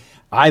 And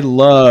I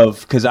love,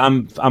 because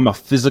I'm a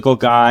physical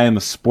guy, I'm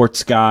a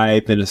sports guy,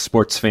 I've been a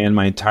sports fan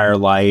my entire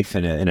life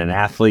and an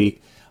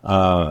athlete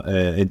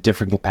in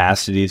different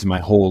capacities my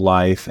whole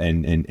life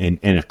and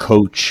a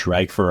coach,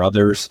 right, for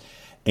others.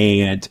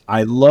 And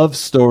I love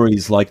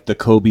stories like the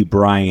Kobe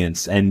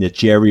Bryants and the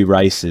Jerry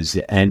Rices.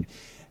 And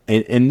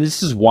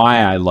this is why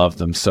I love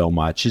them so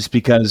much, is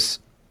because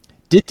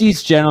did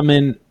these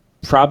gentlemen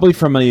probably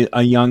from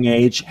a young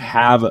age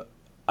have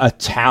a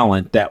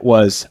talent that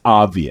was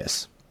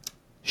obvious?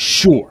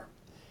 Sure.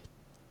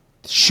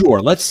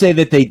 Let's say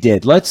that they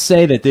did. Let's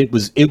say that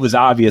it was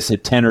obvious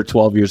at 10 or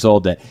 12 years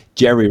old that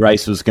Jerry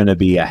Rice was going to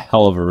be a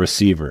hell of a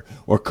receiver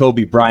or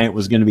Kobe Bryant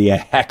was going to be a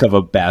heck of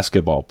a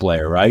basketball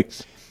player,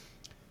 right?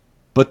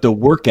 But the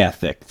work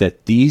ethic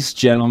that these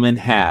gentlemen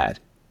had,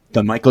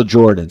 the Michael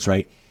Jordans,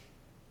 right?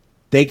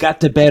 They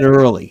got to bed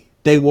early.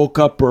 They woke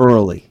up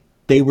early.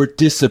 They were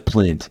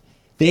disciplined.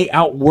 They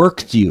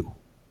outworked you.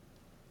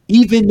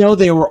 Even though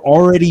they were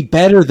already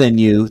better than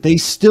you, they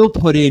still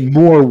put in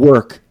more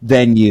work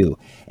than you.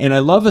 And I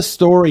love a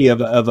story of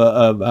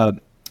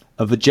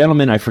a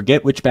gentleman, I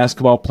forget which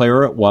basketball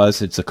player it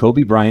was. It's a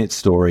Kobe Bryant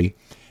story,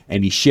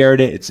 and he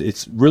shared it.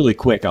 It's really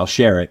quick. I'll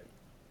share it.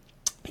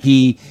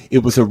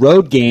 It was a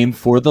road game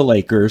for the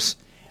Lakers,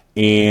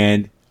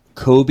 and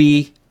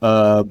Kobe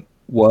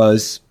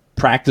was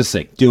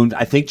practicing, doing,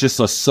 I think, just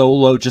a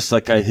solo, just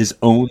like his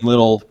own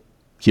little,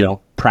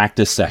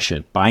 practice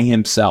session by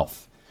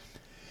himself.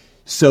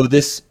 So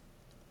this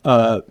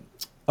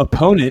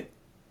opponent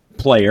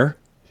player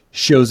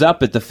shows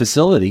up at the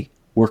facility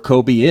where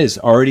Kobe is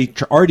already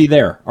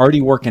there,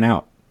 already working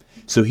out.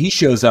 So he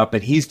shows up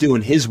and he's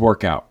doing his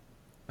workout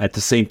at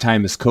the same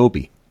time as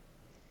Kobe.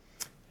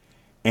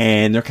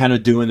 And they're kind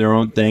of doing their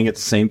own thing at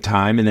the same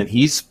time. And then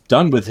he's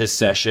done with his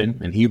session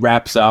and he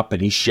wraps up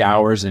and he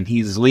showers and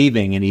he's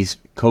leaving and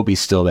Kobe's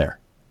still there.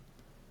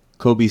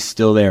 Kobe's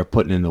still there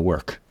putting in the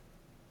work,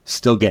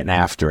 still getting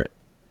after it.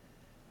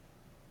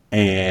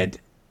 And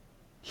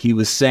he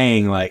was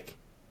saying,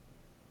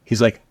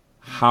 he's like,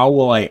 how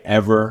will I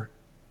ever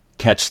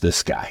catch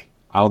this guy?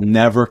 I'll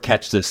never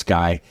catch this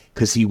guy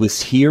because he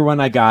was here when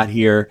I got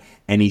here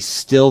and he's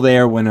still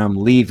there when I'm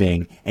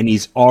leaving and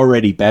he's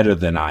already better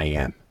than I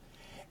am.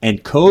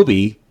 And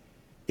Kobe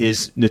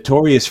is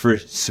notorious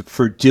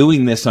for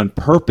doing this on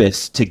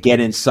purpose to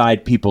get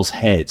inside people's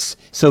heads.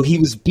 So he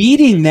was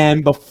beating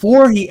them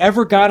before he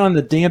ever got on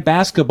the damn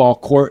basketball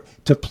court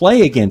to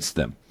play against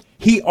them.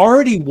 He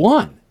already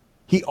won.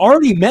 He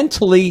already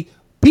mentally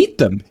beat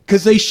them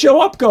because they show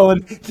up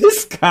going,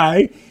 this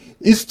guy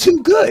is too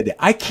good.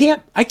 I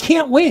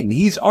can't win.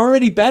 He's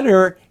already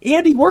better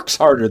and he works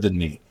harder than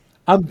me.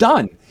 I'm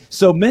done.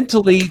 So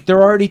mentally,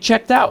 they're already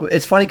checked out.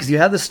 It's funny because you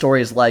have the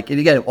stories and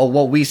again,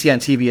 what we see on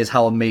TV is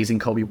how amazing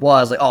Kobe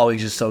was.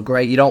 He's just so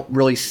great. You don't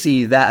really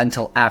see that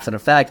until after the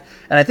fact.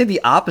 And I think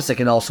the opposite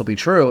can also be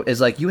true,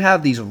 is you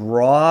have these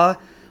raw,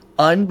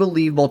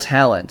 unbelievable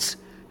talents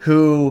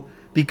who,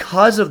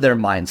 because of their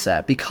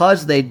mindset,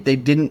 because they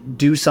didn't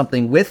do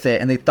something with it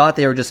and they thought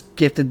they were just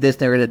gifted this,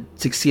 they were going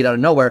to succeed out of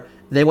nowhere,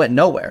 they went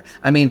nowhere.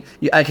 I mean,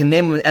 I can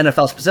name them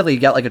NFL specifically. You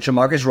got a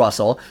Jamarcus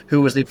Russell,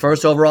 who was the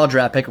first overall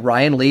draft pick,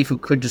 Ryan Leaf, who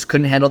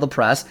couldn't handle the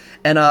press,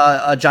 and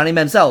Johnny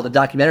Manziel. The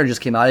documentary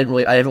just came out.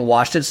 I haven't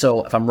watched it,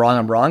 so if I'm wrong,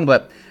 I'm wrong.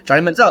 But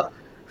Johnny Manziel,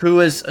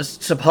 who is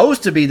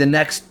supposed to be the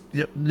next,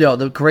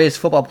 the greatest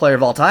football player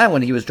of all time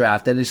when he was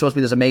drafted. He's supposed to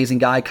be this amazing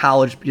guy,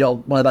 college, one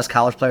of the best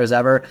college players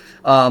ever.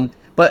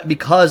 But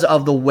because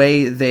of the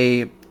way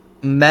they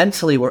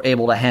mentally were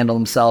able to handle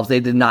themselves, they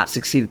did not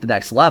succeed at the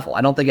next level.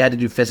 I don't think it had to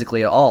do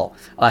physically at all.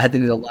 I had to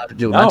do a lot to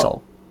do with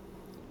mental.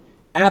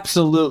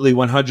 Absolutely,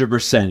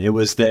 100%. It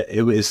was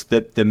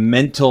the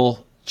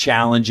mental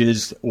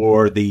challenges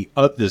or the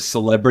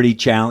celebrity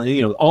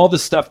challenge, all the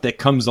stuff that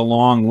comes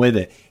along with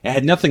it. It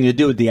had nothing to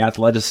do with the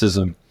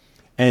athleticism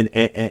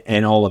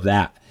and all of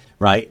that,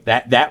 right?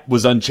 That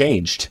was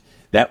unchanged.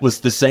 That was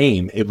the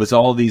same. It was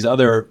all these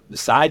other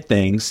side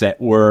things that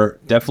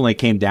definitely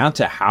came down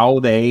to how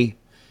they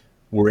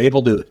were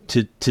able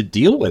to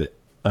deal with it.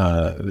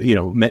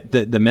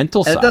 The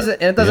mental side.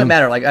 It doesn't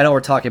matter. Like, I know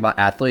we're talking about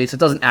athletes. It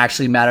doesn't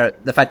actually matter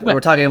the fact that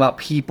we're talking about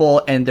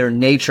people and their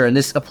nature, and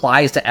this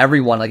applies to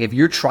everyone. Like, if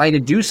you're trying to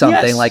do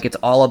something, like, it's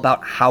all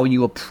about how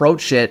you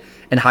approach it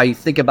and how you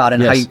think about it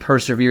and how you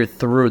persevere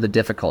through the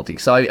difficulty.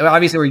 So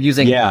obviously we're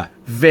using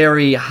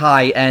very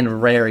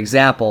high-end, rare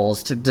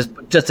examples to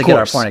just to get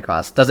our point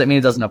across. Doesn't mean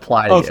it doesn't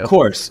apply to you. Of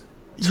course.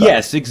 So.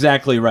 Yes,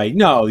 exactly right.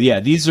 No,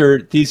 these are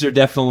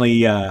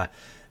definitely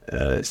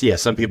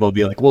some people will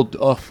be like, well,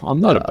 I'm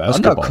not a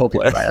basketball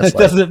player. It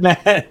doesn't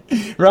matter.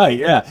 Right,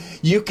 yeah.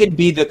 You could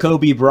be the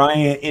Kobe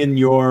Bryant in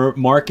your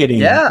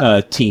marketing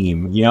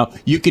team.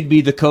 You could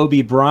be the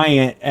Kobe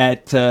Bryant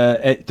at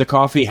the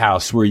coffee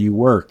house where you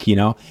work,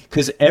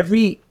 because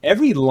every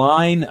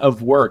line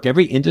of work,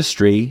 every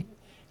industry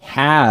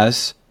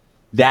has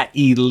that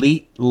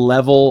elite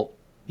level,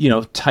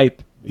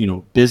 type,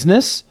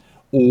 business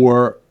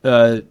or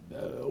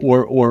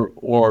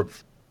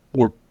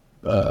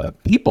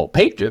people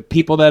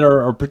that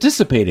are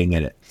participating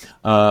in it.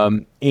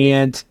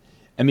 And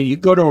I mean, you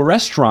go to a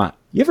restaurant.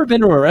 You ever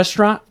been to a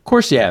restaurant? Of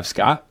course you have,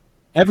 Scott.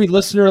 Every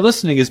listener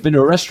listening has been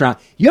to a restaurant.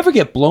 You ever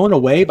get blown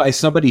away by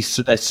somebody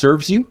that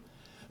serves you?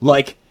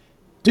 Like,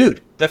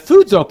 dude, the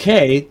food's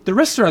okay. The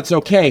restaurant's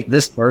okay.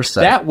 This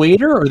person. That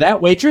waiter or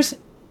that waitress,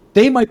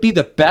 they might be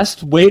the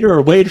best waiter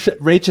or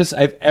waitress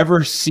I've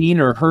ever seen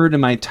or heard in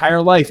my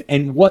entire life.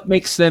 And what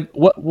makes them,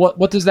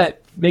 what does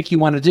that make you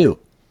want to do?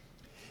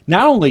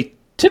 Not only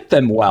tip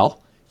them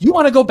well, you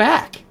want to go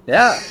back.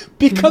 Yeah.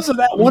 Because of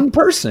that one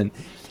person.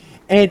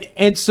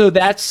 And so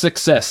that's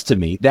success to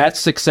me. That's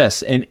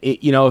success. And,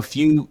 if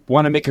you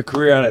want to make a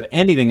career out of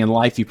anything in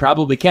life, you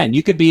probably can.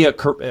 You could be an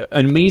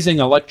amazing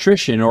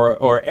electrician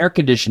or air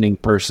conditioning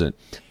person.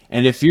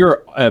 And if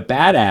you're a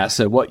badass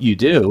at what you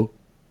do,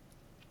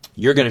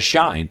 you're going to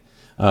shine,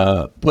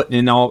 putting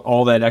in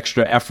all that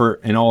extra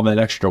effort and all that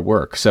extra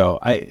work. So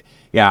I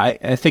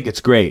think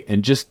it's great.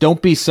 And just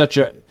don't be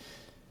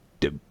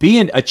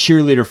being a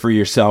cheerleader for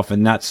yourself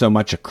and not so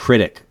much a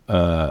critic,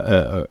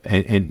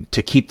 and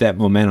to keep that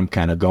momentum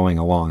kind of going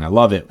along. I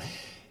love it.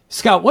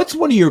 Scott, what's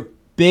one of your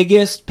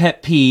biggest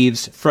pet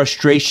peeves,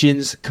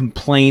 frustrations,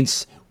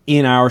 complaints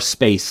in our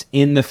space,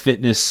 in the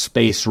fitness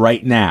space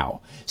right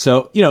now?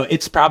 So,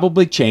 it's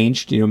probably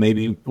changed.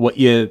 Maybe what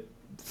you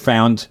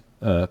found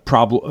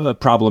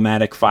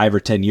problematic 5 or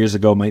 10 years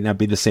ago might not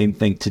be the same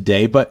thing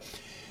today, but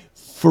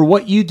for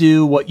what you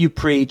do, what you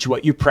preach,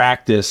 what you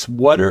practice,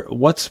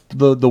 what's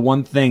the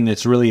one thing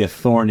that's really a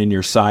thorn in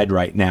your side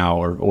right now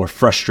or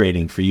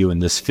frustrating for you in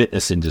this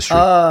fitness industry?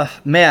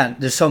 Man,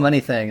 there's so many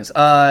things.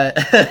 I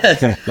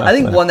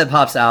think one that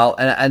pops out,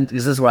 and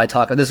this is where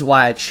this is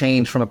why I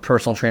changed from a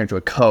personal trainer to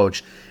a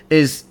coach,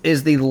 is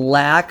the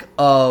lack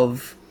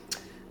of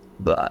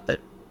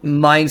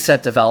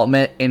mindset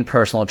development in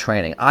personal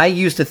training. I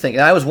used to think,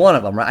 and I was one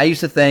of them, right? I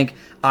used to think,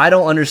 I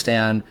don't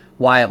understand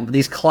why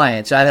these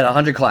clients, I had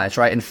 100 clients,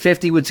 right? And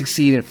 50 would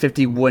succeed and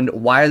 50 wouldn't.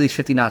 Why are these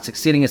 50 not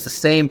succeeding? It's the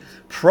same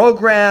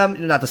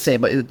program, not the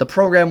same, but the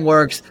program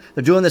works.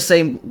 They're doing the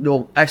same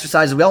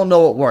exercises. We all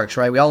know it works,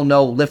 right? We all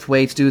know lift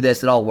weights, do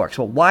this, it all works.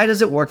 But why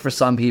does it work for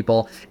some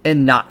people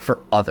and not for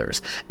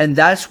others? And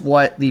that's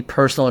what the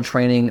personal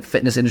training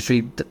fitness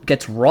industry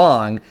gets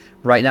wrong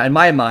right now, in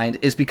my mind,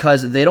 is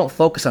because they don't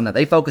focus on that.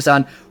 They focus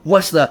on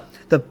what's the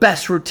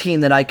best routine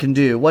that I can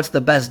do, what's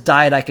the best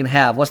diet I can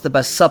have, what's the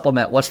best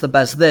supplement, what's the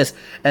best this,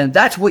 and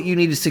that's what you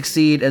need to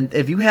succeed. And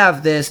if you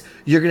have this,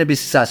 you're going to be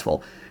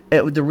successful.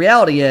 The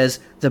reality is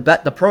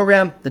the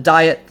program, the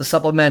diet, the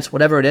supplements,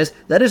 whatever it is,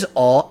 that is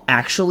all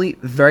actually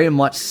very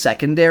much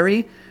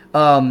secondary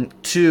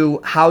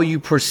to how you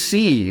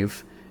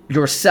perceive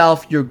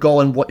yourself, your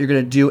goal, and what you're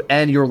going to do,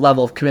 and your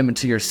level of commitment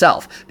to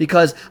yourself.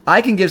 Because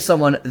I can give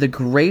someone the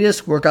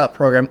greatest workout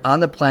program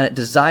on the planet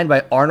designed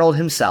by Arnold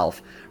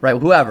himself, right?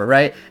 Whoever,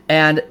 right?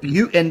 And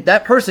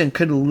that person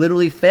could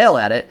literally fail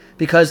at it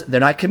because they're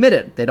not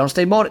committed. They don't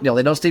stay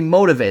they don't stay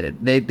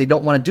motivated. They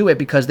don't want to do it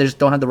because they just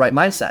don't have the right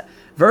mindset.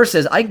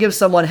 Versus I can give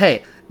someone,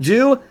 hey,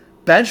 do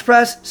bench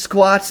press,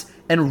 squats,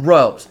 and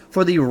rows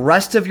for the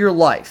rest of your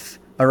life.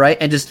 All right,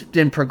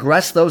 and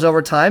progress those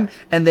over time,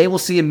 and they will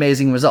see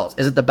amazing results.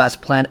 Is it the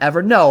best plan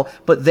ever? No,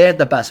 but they had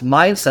the best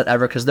mindset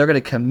ever because they're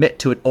going to commit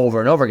to it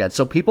over and over again.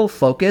 So people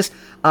focus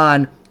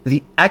on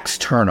the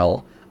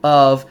external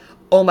of,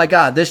 oh my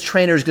God, this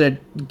trainer is going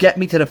to get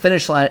me to the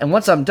finish line, and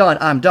once I'm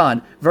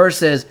done,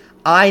 versus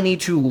I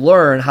need to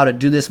learn how to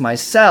do this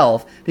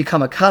myself,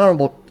 become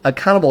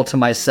accountable to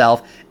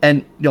myself,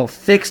 and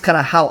fix kind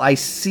of how I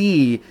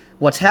see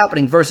what's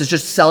happening versus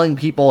just selling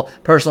people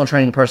personal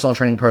training.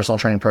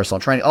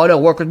 Oh no,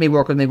 work with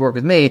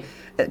me.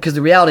 Because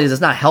the reality is it's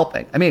not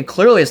helping. I mean,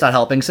 clearly it's not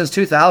helping. Since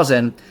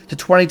 2000 to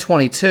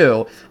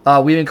 2022,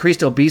 we've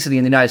increased obesity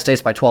in the United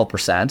States by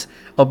 12%.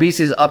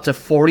 Obesity is up to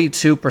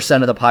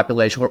 42% of the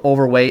population, where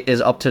overweight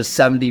is up to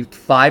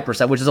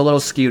 75%, which is a little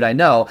skewed, I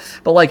know.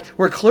 But like,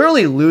 we're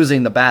clearly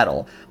losing the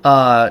battle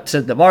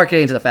to the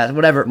marketing, to the fast,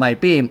 whatever it might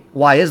be.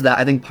 Why is that?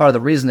 I think part of the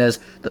reason is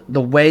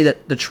the way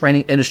that the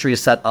training industry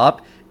is set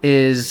up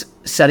is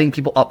setting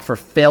people up for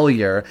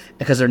failure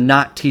because they're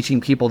not teaching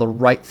people the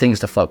right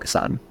things to focus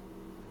on.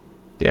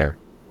 Yeah.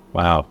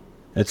 Wow.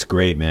 That's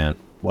great, man.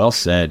 Well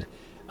said.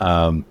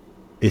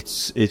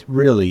 It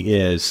really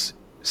is.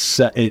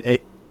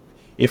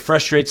 It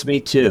frustrates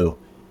me too.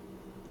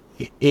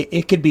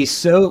 It could be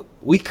so,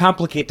 we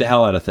complicate the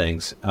hell out of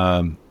things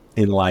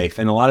in life,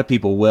 and a lot of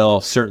people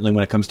will, certainly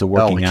when it comes to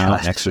working out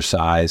and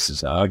exercise.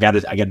 Is, I got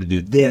to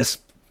do this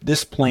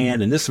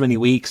plan and this many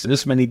weeks and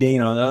this many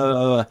days.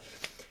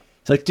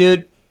 It's like,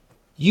 dude,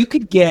 you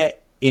could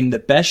get in the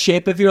best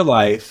shape of your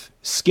life,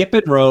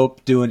 skipping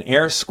rope, doing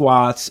air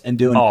squats, and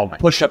doing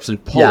push-ups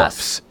and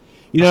pull-ups. Yes.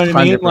 You know what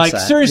I mean? Like,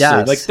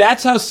 seriously, like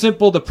that's how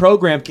simple the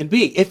program can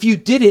be. If you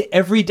did it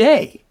every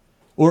day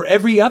or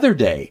every other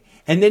day,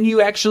 and then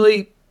you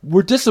actually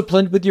were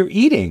disciplined with your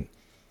eating,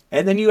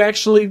 and then you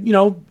actually,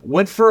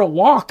 went for a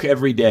walk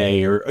every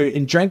day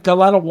and drank a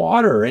lot of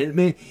water. And I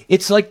mean,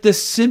 it's like the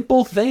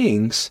simple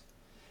things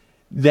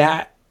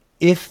that,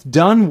 if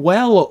done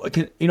well,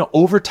 can,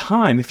 over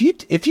time, if you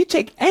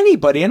take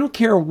anybody, I don't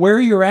care where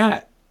you're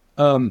at,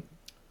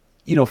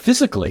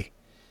 physically,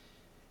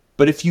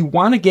 but if you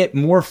want to get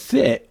more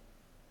fit,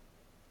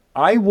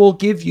 I will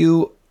give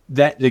you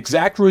that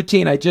exact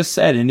routine I just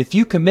said. And if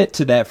you commit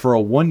to that for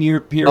a 1 year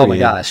period, oh my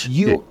gosh,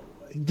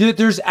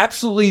 there's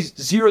absolutely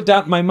zero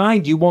doubt in my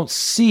mind you won't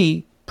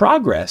see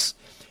progress.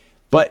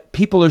 But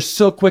people are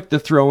so quick to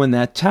throw in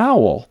that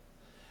towel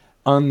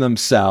on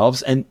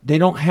themselves, and they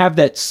don't have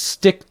that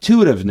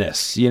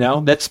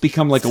stick-to-itiveness, that's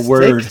become like a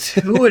word.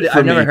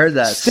 I've never heard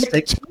that.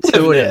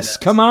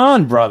 Stick-to-itiveness. Come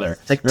on, brother.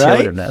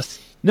 Stick-to-itiveness. Right?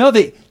 No,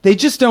 they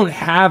just don't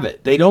have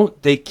it.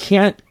 They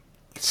can't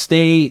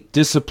stay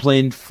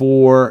disciplined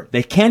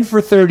they can for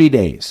 30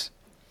 days.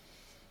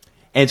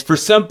 And for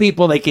some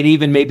people, they can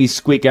even maybe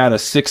squeak out a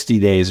 60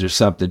 days or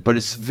something, but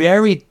it's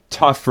very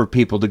tough for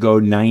people to go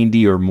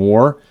 90 or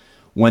more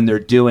when they're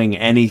doing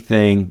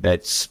anything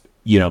that's,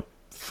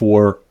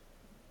 for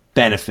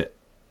benefit,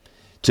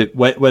 to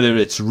whether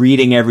it's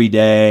reading every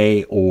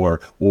day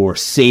or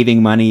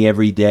saving money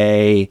every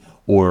day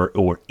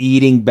or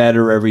eating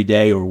better every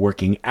day or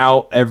working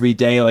out every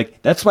day.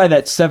 Like, that's why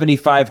that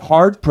 75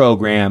 Hard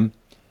program,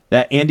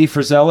 that Andy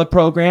Frisella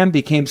program,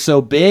 became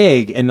so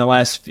big in the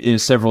last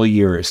several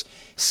years.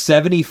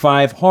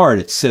 75 Hard,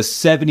 it says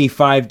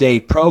 75-day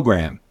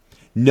program,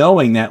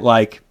 knowing that,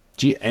 like,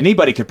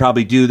 anybody could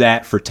probably do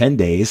that for 10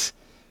 days,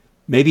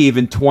 maybe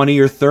even 20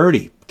 or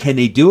 30. Can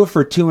they do it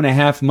for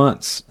 2.5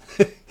 months?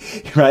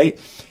 Right?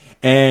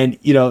 And,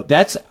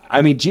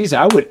 I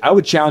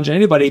would challenge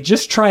anybody,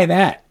 just try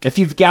that. If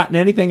you've gotten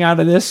anything out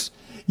of this,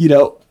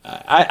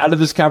 out of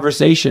this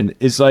conversation,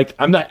 is like,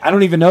 I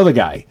don't even know the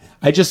guy.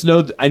 I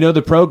know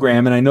the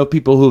program, and I know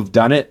people who've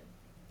done it.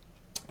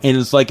 And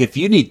it's like, if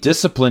you need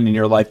discipline in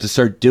your life to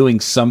start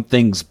doing some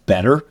things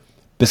better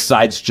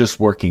besides just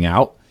working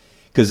out,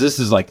 because this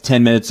is like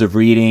 10 minutes of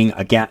reading,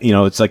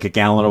 it's like a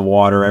gallon of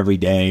water every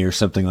day or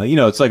something like,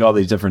 it's like all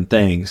these different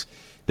things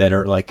that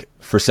are like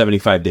for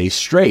 75 days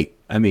straight.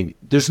 I mean,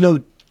 there's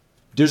no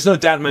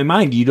doubt in my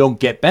mind you don't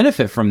get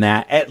benefit from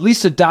that, at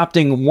least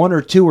adopting 1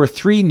 or 2 or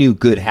 3 new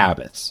good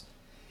habits,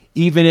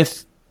 even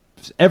if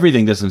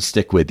everything doesn't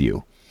stick with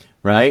you,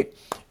 right?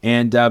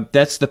 And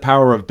that's the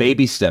power of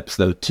baby steps,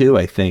 though, too,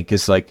 I think,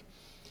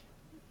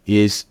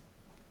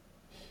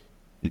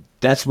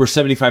 that's where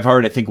 75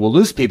 Hard, I think, will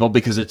lose people,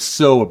 because it's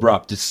so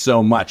abrupt. It's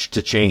so much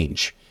to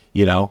change,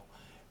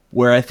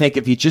 where I think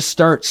if you just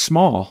start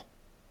small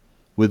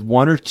with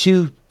 1 or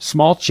 2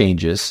 small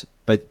changes,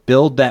 but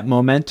build that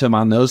momentum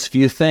on those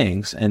few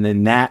things, and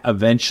then that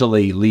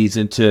eventually leads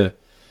into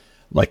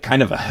like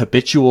kind of a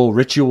habitual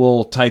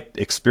ritual type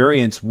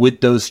experience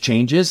with those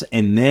changes,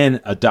 and then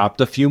adopt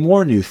a few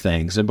more new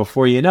things. And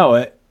before you know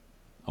it,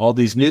 all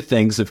these new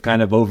things have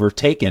kind of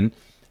overtaken,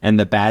 and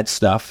the bad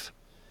stuff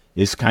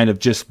is kind of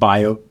just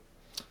by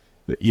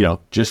the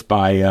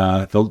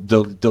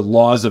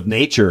laws of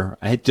nature,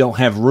 I don't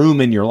have room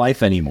in your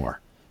life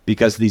anymore,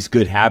 because these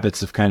good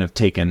habits have kind of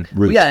taken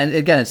root. Yeah, and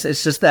again,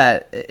 it's just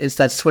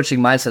that switching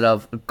mindset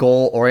of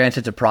goal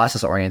oriented to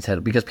process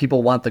oriented, because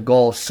people want the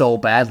goal so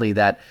badly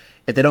that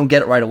if they don't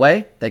get it right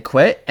away, they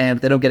quit, and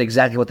if they don't get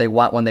exactly what they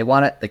want when they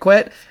want it, they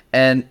quit.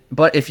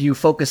 But if you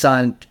focus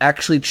on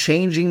actually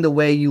changing the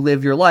way you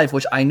live your life,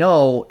 which I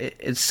know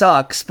it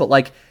sucks, but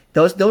like,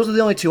 those are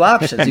the only 2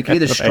 options. You can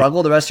either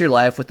struggle the rest of your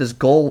life with this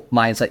goal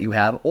mindset you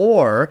have,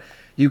 or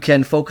you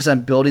can focus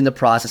on building the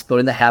process,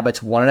 building the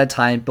habits one at a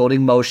time,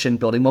 building motion,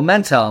 building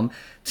momentum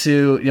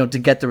to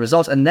get the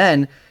results. And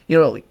then,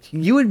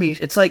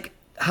 it's like,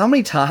 how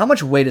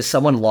much weight has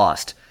someone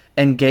lost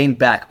and gain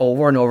back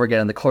over and over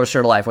again in the course of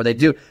their life, where they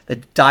do the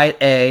diet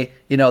A,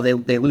 they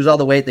lose all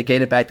the weight, they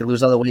gain it back, they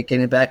lose all the weight,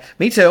 gain it back.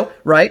 Me too,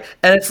 right?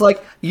 And it's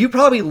like, you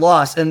probably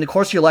lost in the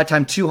course of your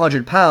lifetime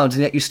 200 pounds,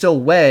 and yet you still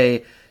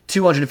weigh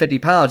 250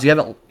 pounds. You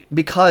haven't,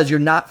 because you're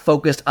not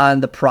focused on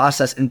the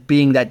process and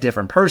being that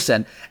different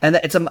person. And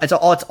it's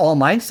all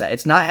mindset.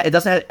 It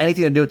doesn't have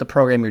anything to do with the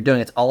program you're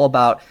doing. It's all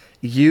about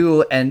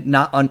you and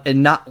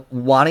not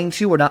wanting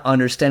to, or not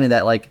understanding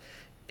that, like,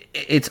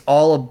 it's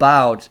all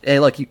about, hey,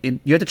 look, you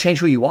have to change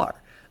who you are.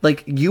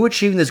 Like, you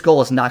achieving this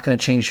goal is not going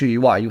to change who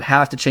you are. You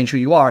have to change who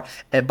you are.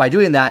 And by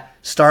doing that,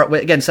 start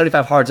with, again,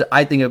 75 hard,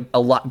 I think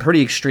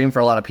pretty extreme for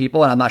a lot of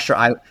people. And I'm not sure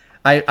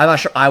I'm not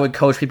sure I would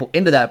coach people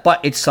into that, but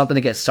it's something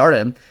to get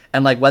started.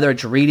 And like, whether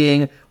it's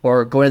reading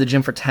or going to the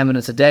gym for 10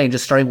 minutes a day and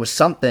just starting with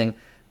something,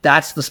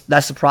 that's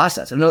the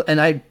process.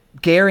 And I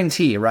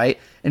guarantee, right,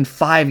 in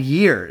 5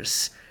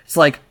 years, it's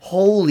like,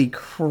 holy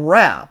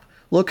crap,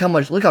 look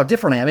how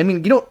different I am. I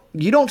mean,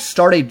 you don't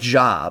start a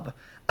job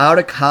out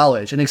of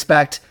college and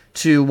expect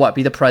to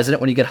be the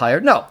president when you get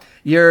hired. No,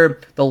 you're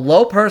the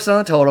low person on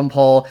the totem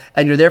pole,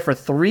 and you're there for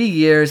 3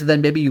 years, and then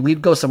maybe you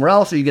leave, go somewhere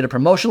else, or you get a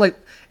promotion. Like,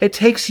 it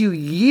takes you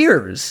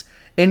years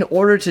in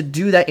order to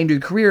do that in your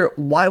career.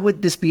 Why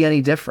would this be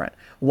any different?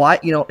 Why,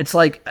 it's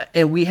like,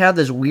 and we have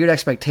this weird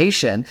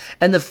expectation.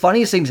 And the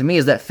funniest thing to me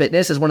is that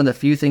fitness is one of the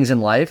few things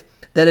in life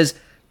that is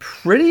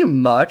pretty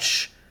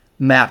much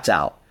mapped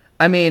out.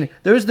 I mean,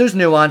 there's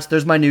nuance,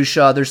 there's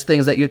minutia, there's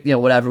things that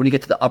whatever, when you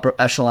get to the upper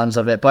echelons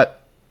of it,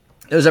 but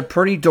there's a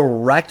pretty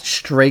direct,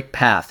 straight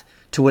path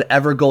to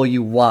whatever goal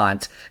you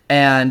want.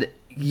 And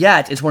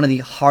yet, it's one of the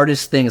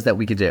hardest things that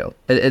we could do.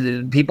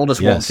 People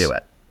just won't do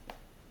it.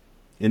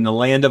 In the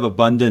land of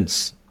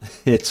abundance,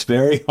 it's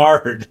very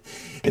hard.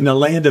 In the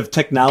land of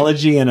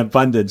technology and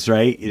abundance,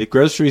 right? The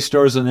grocery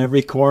stores on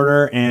every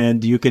corner,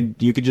 and you could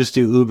just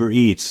do Uber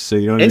Eats, so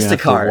you don't even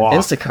have to walk.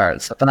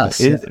 Instacart, something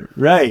else.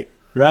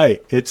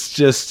 Right. It's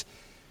just,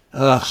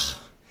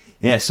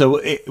 yeah.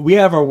 So we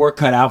have our work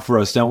cut out for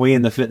us, don't we,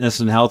 in the fitness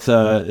and health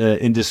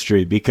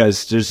industry?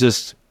 Because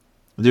it's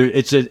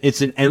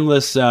an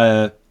endless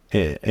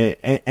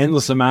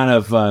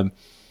amount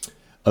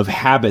of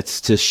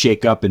habits to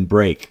shake up and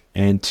break,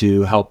 and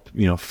to help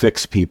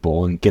fix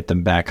people and get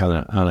them back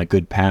on a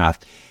good path.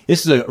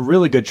 This is a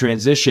really good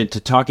transition to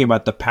talking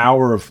about the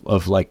power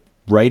of like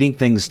writing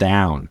things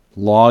down,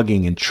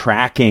 logging and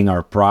tracking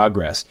our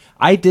progress.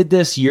 I did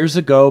this years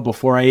ago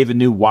before I even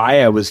knew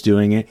why I was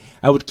doing it.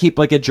 I would keep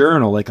like a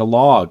journal, like a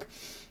log.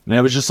 And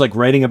I was just like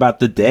writing about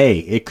the day.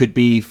 It could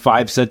be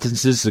 5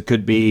 sentences. It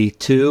could be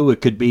 2.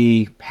 It could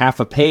be half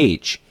a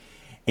page.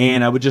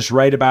 And I would just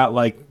write about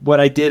like what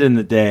I did in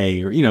the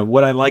day, or,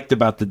 what I liked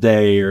about the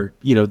day, or,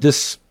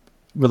 this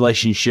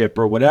relationship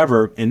or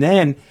whatever. And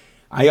then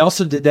I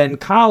also did that in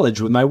college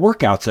with my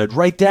workouts. I'd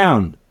write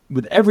down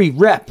with every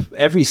rep,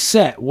 every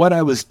set, what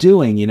I was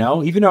doing,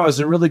 even though I was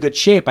in really good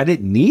shape. I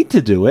didn't need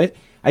to do it.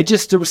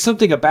 There was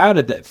something about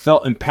it that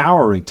felt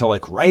empowering to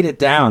like write it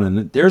down.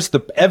 And there's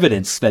the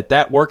evidence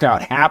that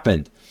workout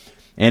happened.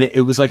 And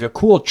it was like a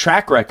cool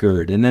track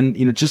record. And then,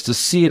 just to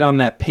see it on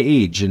that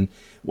page, and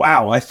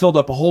wow, I filled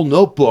up a whole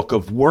notebook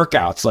of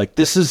workouts. Like,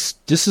 this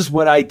is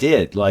what I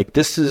did. Like,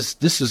 this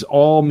is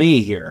all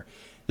me here.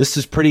 This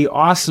is pretty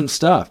awesome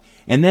stuff.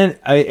 And then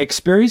I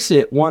experienced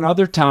it one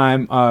other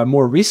time,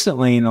 more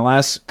recently in the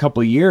last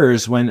couple of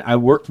years, when I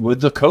worked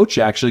with the coach,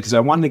 actually, because I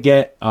wanted to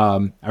get,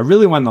 I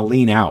really wanted to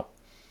lean out,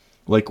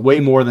 like way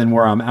more than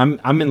where I'm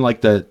in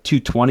like the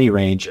 220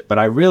 range, but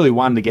I really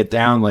wanted to get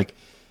down like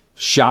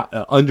shot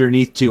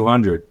underneath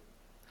 200.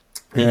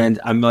 And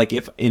I'm like,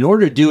 in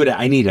order to do it,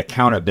 I need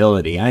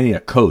accountability. I need a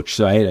coach.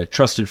 So I had a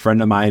trusted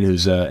friend of mine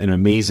who's an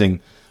amazing,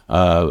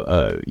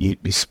 he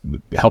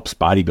helps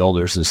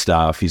bodybuilders and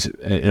stuff. He's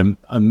an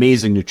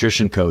amazing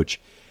nutrition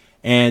coach.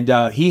 And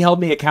he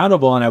held me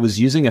accountable, and I was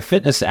using a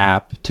fitness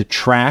app to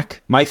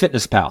track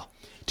MyFitnessPal,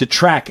 to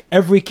track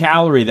every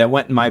calorie that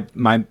went in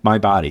my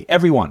body,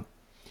 every one.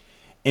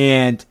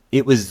 And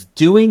it was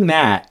doing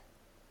that,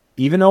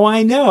 even though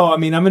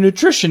I'm a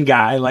nutrition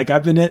guy, like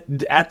I've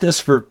been at this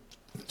for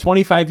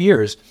 25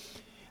 years,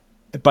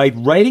 by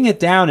writing it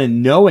down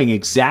and knowing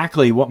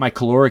exactly what my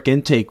caloric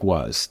intake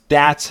was.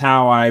 That's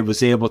how I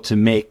was able to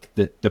make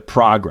the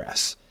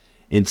progress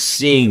in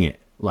seeing it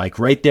like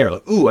right there.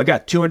 Like, ooh, I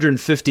got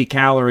 250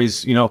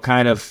 calories,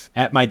 kind of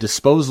at my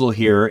disposal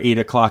here, 8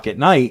 o'clock at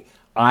night.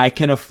 I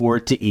can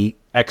afford to eat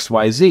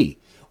XYZ.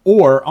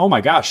 Or, oh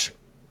my gosh,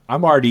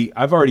 I've already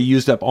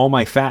used up all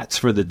my fats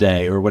for the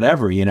day, or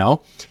whatever,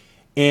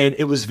 And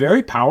it was a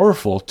very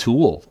powerful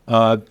tool.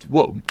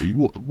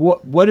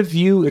 What have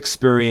you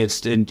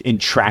experienced in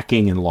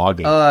tracking and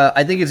logging?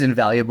 I think it's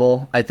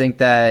invaluable. I think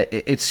that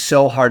it's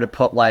so hard to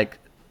put like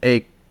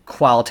a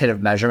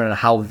qualitative measurement on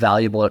how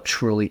valuable it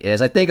truly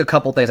is. I think a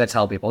couple things I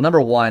tell people. Number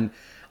one,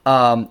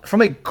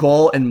 from a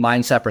goal and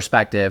mindset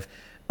perspective,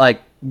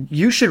 like,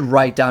 you should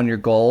write down your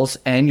goals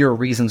and your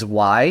reasons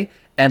why,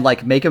 and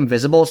like make them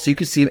visible so you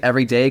can see them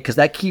every day, because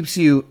that keeps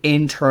you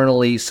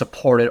internally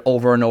supported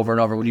over and over and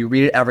over. When you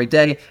read it every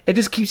day, it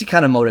just keeps you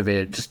kind of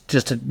motivated,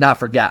 just to not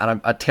forget on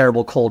a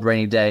terrible, cold,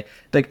 rainy day.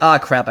 Like,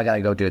 crap, I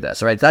gotta go do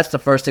this. All right, that's the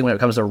first thing when it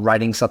comes to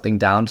writing something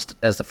down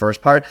as the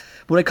first part.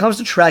 But when it comes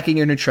to tracking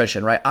your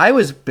nutrition, right, I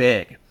was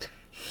big.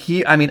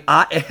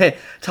 I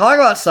talk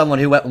about someone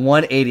who went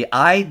 180.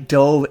 I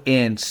dove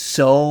in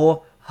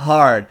so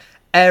hard.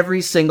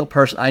 Every single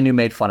person I knew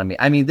made fun of me.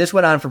 I mean, this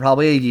went on for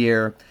probably a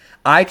year.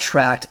 I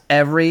tracked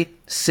every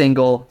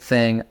single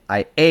thing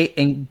I ate,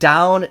 and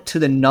down to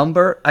the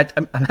number,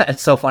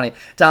 it's so funny,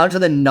 down to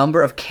the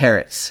number of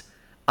carrots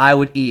I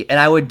would eat. And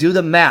I would do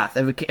the math.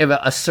 If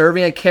a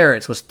serving of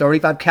carrots was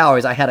 35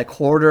 calories, I had a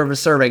quarter of a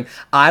serving.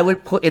 I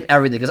would put in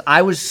everything because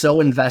I was so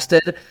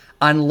invested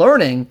on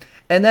learning.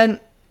 And then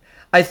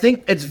I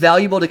think it's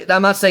valuable to,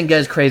 I'm not saying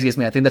get as crazy as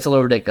me. I think that's a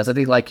little ridiculous. I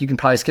think like you can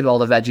probably skip all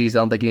the veggies. I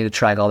don't think you need to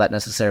track all that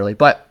necessarily.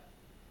 But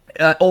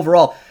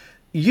overall,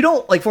 you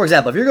don't, like, for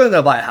example, if you're going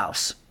to buy a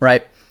house,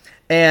 right?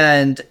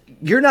 And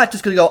you're not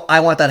just going to go, I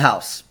want that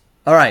house.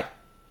 All right,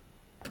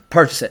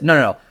 purchase it.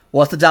 No.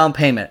 What's the down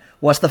payment?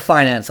 What's the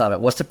finance of it?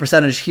 What's the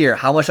percentage here?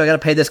 How much do I got to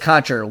pay this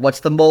contractor?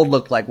 What's the mold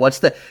look like?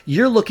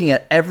 You're looking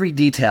at every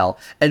detail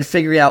and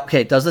figuring out,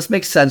 okay, does this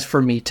make sense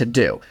for me to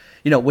do?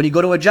 When you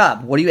go to a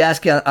job, what are you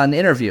asking on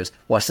interviews?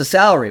 What's the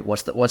salary?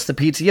 What's the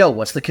PTO?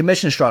 What's the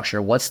commission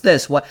structure? What's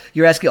this? What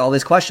you're asking all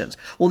these questions.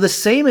 Well, the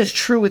same is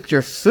true with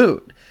your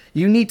food.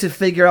 You need to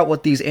figure out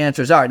what these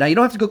answers are. Now, you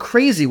don't have to go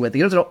crazy with it.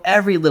 You don't have to know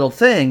every little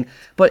thing,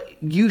 but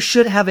you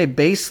should have a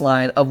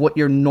baseline of what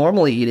you're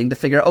normally eating to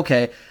figure out,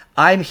 okay,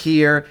 I'm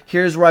here.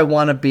 Here's where I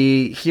want to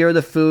be. Here are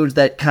the foods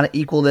that kind of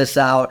equal this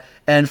out.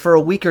 And for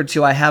a week or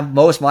two, I have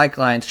most of my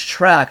clients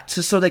tracked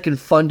just so they can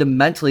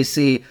fundamentally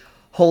see,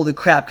 holy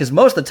crap, because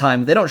most of the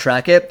time, if they don't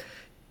track it,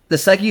 the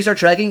second you start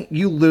tracking,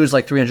 you lose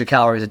like 300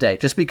 calories a day.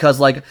 Just because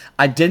like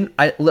I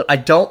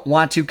don't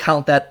want to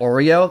count that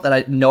Oreo that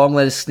I know I'm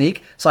going to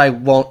sneak, so I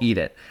won't eat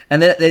it.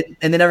 And then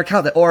they never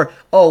count that. Or,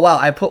 oh wow,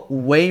 I put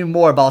way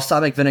more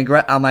balsamic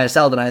vinaigrette on my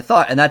salad than I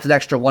thought, and that's an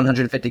extra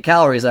 150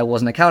 calories I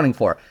wasn't accounting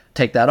for.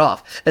 Take that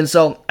off. And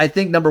so I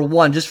think number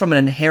one, just from an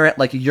inherent,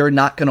 like, you're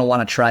not going to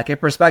want to track it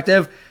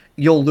perspective,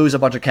 you'll lose a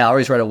bunch of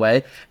calories right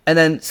away. And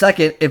then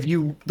second,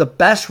 the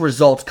best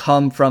results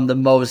come from the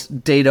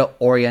most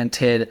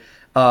data-oriented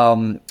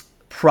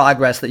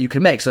progress that you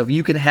can make. So if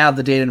you can have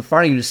the data in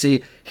front of you to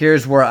see,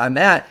 here's where I'm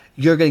at,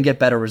 you're going to get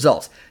better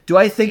results. Do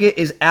I think it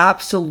is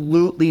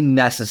absolutely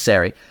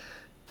necessary?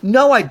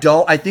 No, I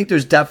don't. I think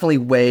there's definitely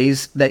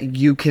ways that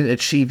you can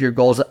achieve your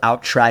goals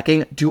without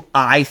tracking. Do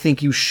I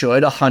think you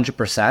should?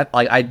 100%.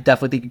 Like, I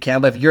definitely think you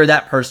can. But if you're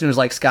that person who's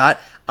like, Scott,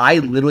 I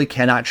literally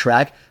cannot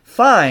track,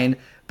 fine.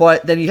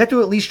 But then you have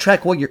to at least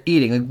track what you're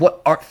eating.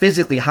 Like,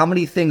 physically, how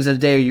many things a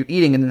day are you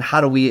eating? And then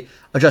how do we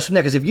adjust from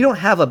there? Because if you don't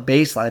have a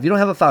baseline, if you don't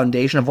have a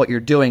foundation of what you're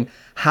doing,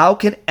 how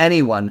can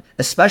anyone,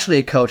 especially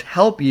a coach,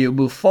 help you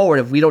move forward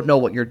if we don't know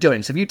what you're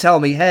doing? So if you tell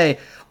me, hey,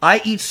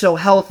 I eat so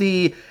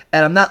healthy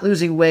and I'm not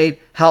losing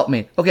weight, help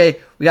me. Okay,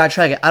 we got to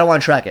track it. I don't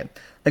want to track it.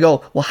 I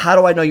go, well, how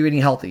do I know you're eating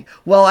healthy?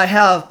 Well, I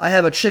have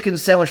a chicken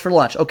sandwich for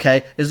lunch.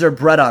 Okay, is there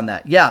bread on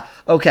that? Yeah,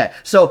 okay.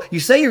 So you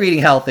say you're eating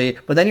healthy,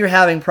 but then you're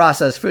having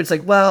processed food. It's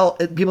like, well,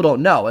 people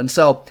don't know. And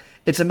so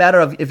it's a matter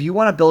of, if you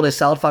want to build a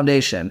solid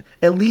foundation,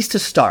 at least to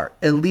start,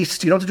 at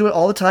least, you don't have to do it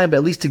all the time, but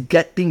at least to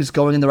get things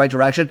going in the right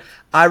direction,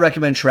 I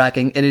recommend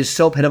tracking. It is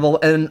so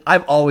pivotal, and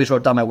I've always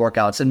wrote down my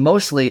workouts, and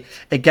mostly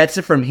it gets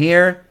it from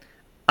here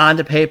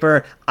onto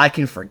paper. I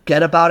can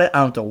forget about it. I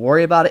don't have to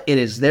worry about it. It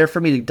is there for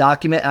me to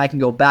document, and I can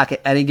go back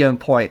at any given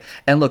point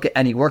and look at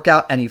any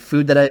workout, any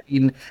food that I've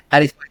eaten,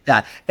 anything like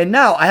that. And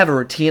now I have a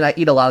routine. I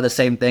eat a lot of the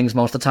same things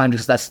most of the time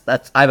because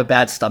that's I have a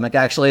bad stomach,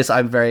 actually. So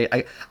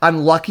I'm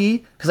lucky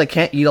because I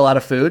can't eat a lot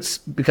of foods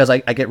because I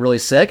get really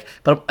sick,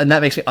 and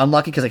that makes me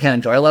unlucky because I can't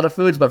enjoy a lot of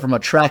foods. But from a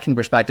tracking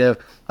perspective,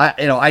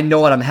 I know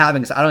what I'm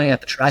having, so I don't even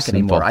have to track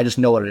anymore. I just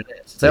know what it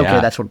is. So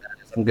okay, that's what that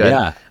is. I'm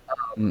good.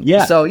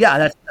 Yeah. So yeah,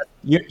 that's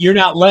you're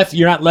not left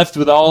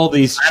with all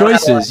these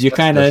choices. You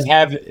kind of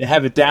have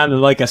it down to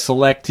like a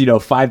select,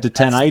 5 to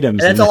 10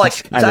 items. And it's all like,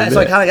 so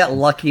I kind of got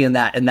lucky in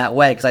that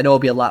way, because I know it'll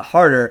be a lot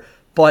harder.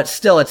 But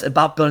still, it's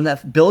about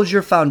build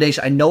your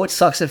foundation. I know it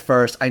sucks at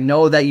first. I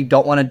know that you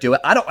don't want to do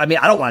it. I don't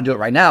want to do it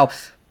right now.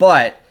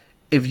 But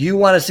if you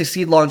want to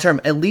succeed long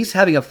term, at least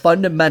having a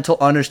fundamental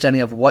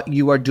understanding of what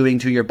you are doing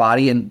to your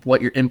body and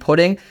what you're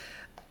inputting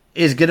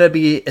is going to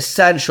be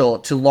essential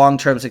to long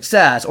term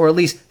success, or at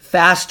least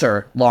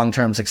faster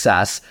long-term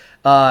success,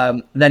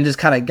 than just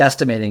kind of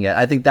guesstimating it.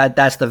 I think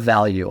that's the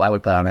value I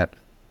would put on it.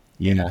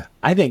 Yeah.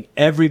 I think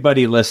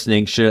everybody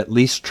listening should at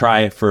least try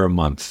it for a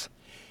month.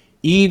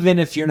 Even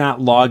if you're not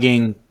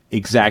logging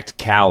exact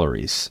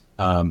calories,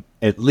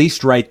 at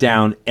least write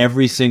down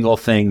every single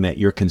thing that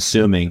you're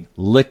consuming,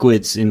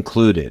 liquids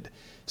included.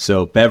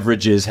 So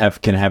beverages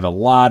can have a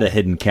lot of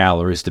hidden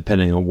calories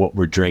depending on what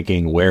we're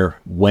drinking,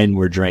 when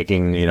we're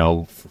drinking,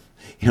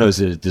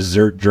 is it a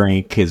dessert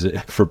drink? Is it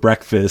for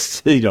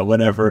breakfast?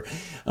 Whatever.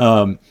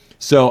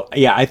 So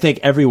yeah, I think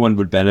everyone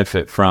would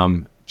benefit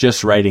from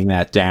just writing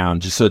that down,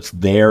 just so it's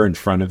there in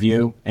front of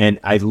you. And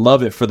I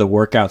love it for the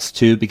workouts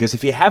too, because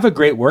if you have a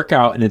great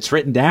workout and it's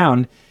written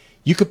down,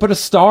 you could put a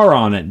star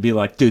on it and be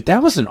like, dude,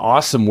 that was an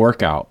awesome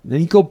workout.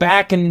 Then you go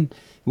back, and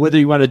whether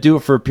you want to do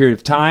it for a period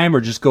of time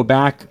or just go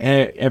back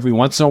every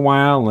once in a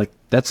while, like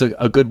that's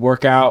a good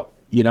workout,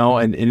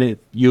 and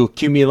you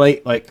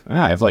accumulate I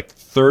have like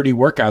 30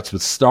 workouts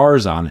with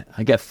stars on it.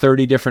 I got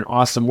 30 different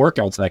awesome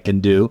workouts I can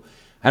do.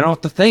 I don't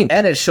have to think.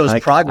 And it shows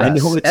progress.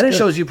 And it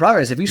shows you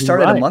progress. If you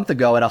started a month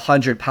ago at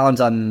 100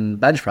 pounds on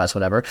bench press,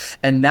 whatever,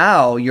 and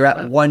now you're at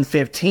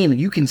 115,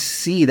 you can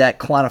see that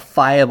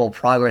quantifiable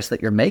progress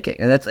that you're making.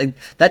 And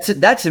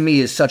that to me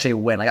is such a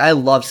win. Like, I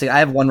love seeing, I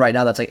have one right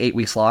now that's like 8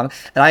 weeks long,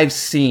 and I've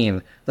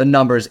seen the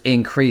numbers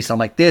increase. I'm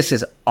like, this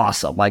is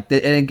awesome. Like,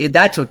 and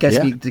that's what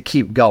gets me to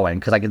keep going,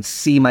 because I can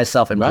see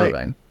myself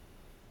improving.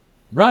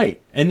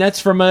 Right. And that's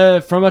from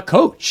a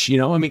coach.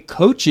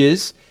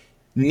 Coaches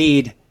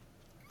need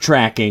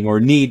tracking,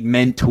 or need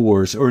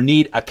mentors, or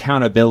need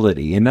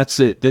accountability. And that's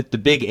the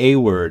big A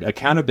word.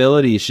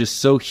 Accountability is just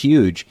so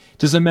huge.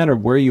 Doesn't matter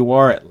where you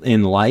are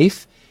in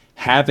life,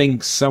 having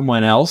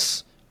someone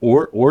else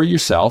or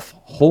yourself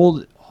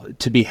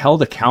to be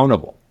held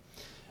accountable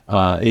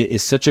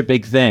is such a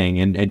big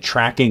thing. And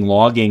tracking,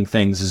 logging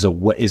things is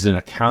an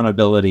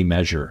accountability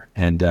measure.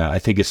 And I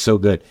think it's so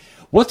good.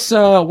 What's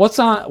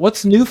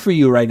new for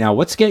you right now?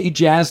 What's getting you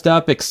jazzed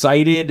up,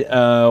 excited?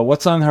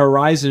 What's on the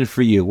horizon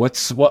for you?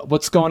 What's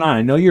going on?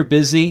 I know you're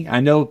busy. I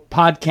know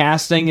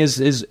podcasting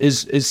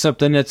is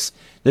something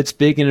that's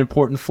big and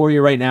important for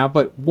you right now.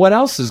 But what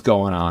else is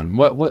going on?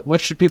 What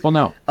should people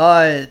know?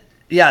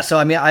 Yeah, so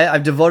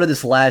I've devoted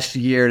this last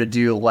year to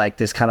do like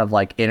this kind of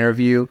like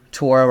interview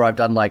tour where I've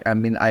done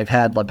I've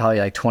had probably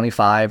like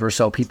 25 or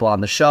so people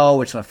on the show,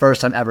 which is my first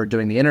time ever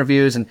doing the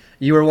interviews, and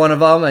you were one of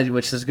them,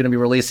 which is going to be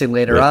releasing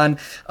later on.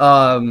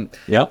 And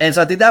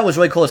so I think that was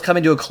really cool. It's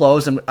coming to a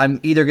close, and I'm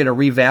either going to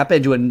revamp it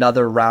and do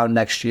another round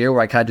next year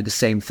where I kind of do the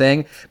same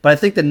thing. But I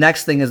think the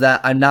next thing is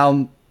that I'm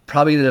now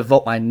probably going to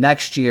devote my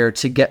next year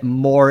to get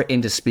more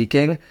into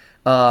speaking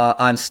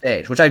on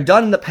stage, which I've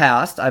done in the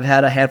past. I've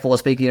had a handful of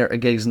speaking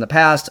gigs in the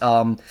past,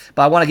 but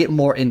I want to get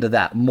more into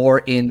that, more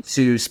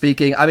into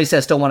speaking. Obviously,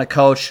 I still want to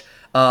coach.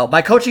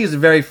 My coaching is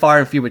very far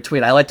and few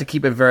between. I like to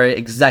keep it very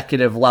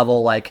executive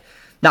level, like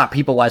not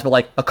people-wise, but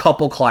like a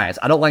couple clients.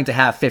 I don't like to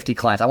have 50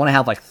 clients. I want to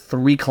have like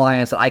 3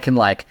 clients that I can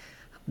like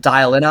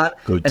dial in on.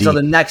 And so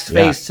the next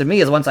phase to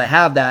me is, once I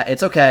have that,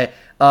 it's okay.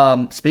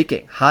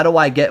 Speaking. How do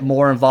I get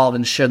more involved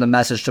and share the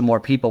message to more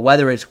people,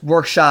 whether it's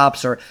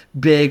workshops or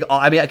big,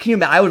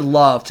 I would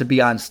love to be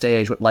on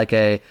stage with like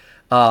a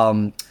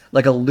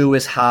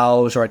Lewis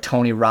Howes or a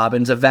Tony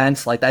Robbins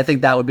event. Like, I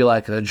think that would be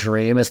like a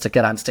dream, is to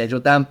get on stage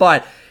with them.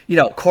 But,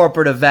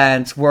 corporate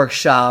events,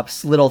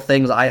 workshops, little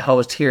things I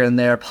host here and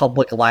there,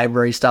 public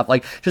library stuff,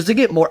 like just to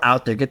get more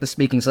out there, get the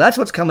speaking. So that's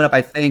what's coming up,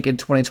 I think, in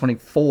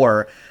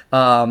 2024,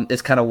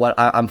 is kind of what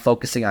I'm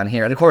focusing on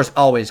here. And of course,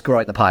 always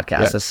growing the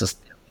podcast. It's just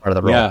part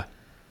of the role. Yeah.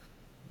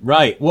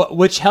 Right.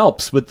 Which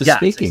helps with the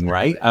speaking,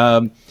 exactly.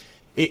 Right?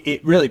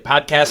 It really,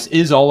 podcast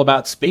is all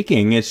about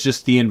speaking. It's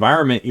just the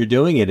environment you're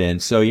doing it in.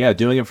 So yeah,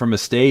 doing it from a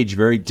stage,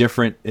 very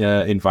different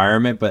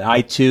environment. But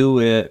I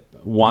too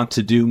want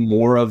to do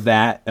more of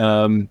that,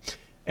 in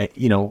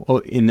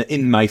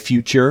my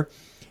future.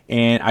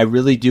 And I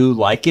really do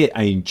like it.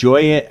 I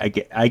enjoy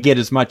it. I get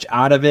as much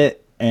out of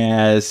it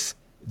as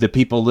the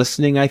people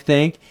listening, I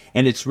think.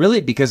 And it's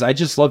really because I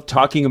just love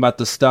talking about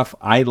the stuff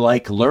I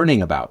like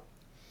learning about.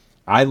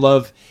 I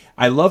love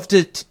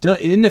to,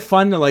 isn't it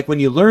fun to, like, when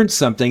you learn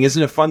something,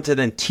 isn't it fun to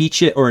then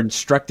teach it or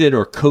instruct it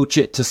or coach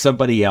it to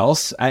somebody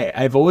else?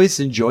 I've always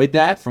enjoyed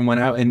that from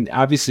and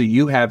obviously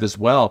you have as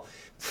well,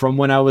 from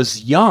when I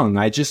was young.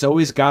 I just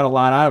always got a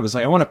lot out of it. It was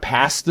like, I want to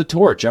pass the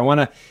torch. I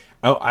want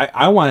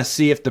to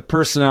see if the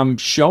person I'm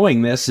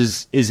showing this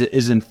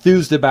is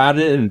enthused about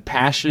it and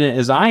passionate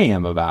as I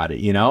am about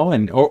it,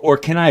 and or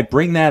can I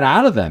bring that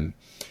out of them,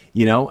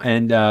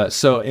 and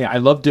so I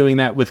love doing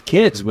that with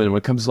kids when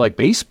it comes to like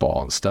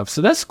baseball and stuff.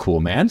 So that's cool,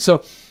 man.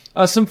 So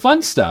some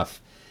fun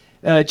stuff.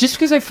 Just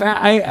because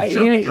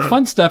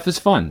fun stuff is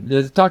fun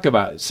to talk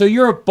about. So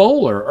you're a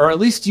bowler, or at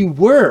least you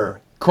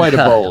were quite a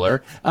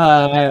bowler.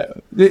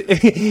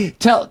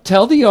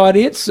 Tell the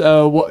audience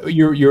what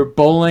your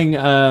bowling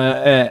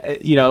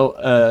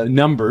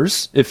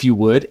numbers, if you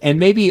would, and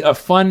maybe a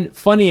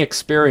funny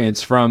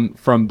experience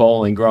from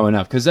bowling growing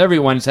up, because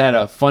everyone's had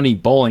a funny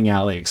bowling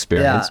alley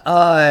experience.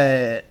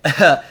 I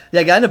got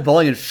into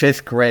bowling in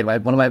 5th grade.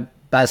 One of my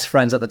best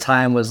friends at the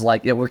time was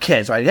like, we're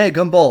kids, right? Hey,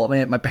 come bowl.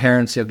 My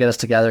parents, get us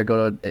together,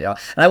 go to, and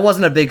I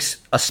wasn't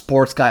a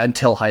sports guy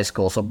until high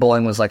school, so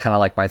bowling was like kind of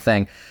like my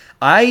thing.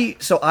 I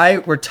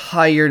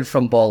retired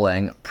from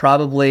bowling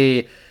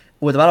probably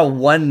with about a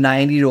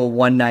 190 to a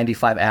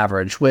 195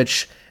 average,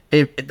 which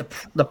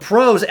the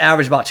pros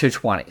average about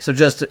 220. So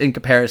just in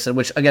comparison,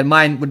 which again,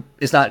 mine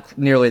is not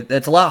nearly.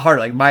 It's a lot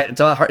harder.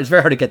 It's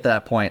very hard to get to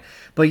that point.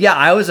 But yeah,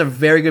 I was a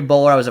very good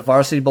bowler. I was a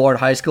varsity bowler in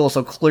high school,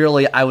 so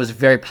clearly I was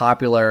very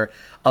popular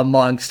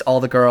amongst all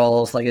the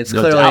girls. Like it's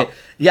No clearly, doubt.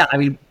 yeah. I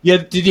mean, Yeah,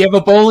 did you have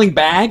a bowling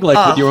bag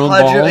like with your own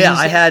 100 balls? Yeah, and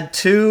I stuff? had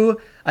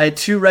two. I had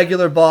two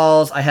regular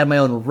balls. I had my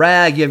own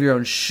rag. You have your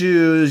own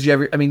shoes.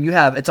 You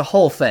have. It's a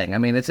whole thing. I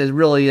mean, it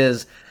really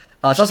is.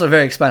 It's also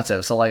very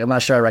expensive, so like I'm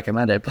not sure I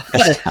recommend it.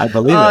 But, I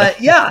believe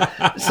it.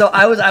 Yeah. So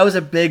I was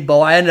a big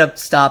bowler. I ended up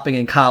stopping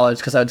in college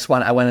because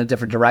I went in a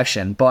different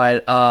direction.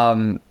 But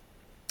and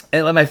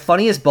my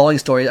funniest bowling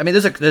story. I mean,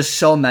 there's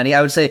so many.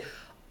 I would say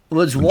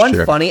there's one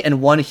sure. funny and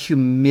one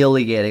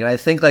humiliating. And I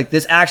think like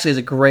this actually is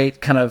a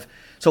great kind of.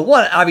 So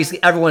one,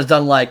 obviously everyone's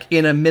done like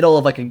in the middle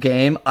of like a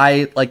game.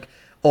 I like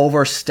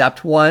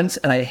overstepped once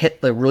and I hit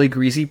the really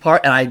greasy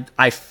part and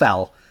I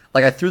fell.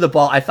 Like I threw the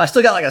ball. I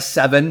still got like a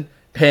 7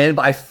 pin,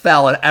 but I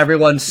fell and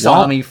everyone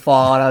saw me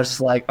fall and I was just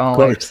like, oh,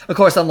 of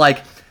course I'm like,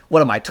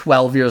 what am I,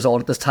 12 years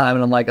old at this time?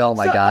 And I'm like, oh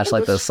my gosh,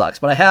 like this sucks.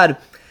 But I had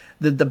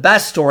the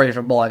best story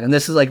from bowling, and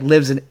this is like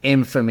lives in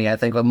infamy, I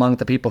think, among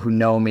the people who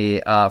know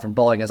me from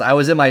bowling, is I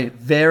was in my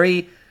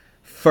very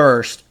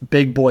first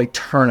big boy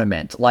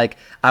tournament. Like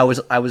I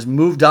was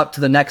moved up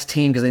to the next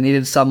team because they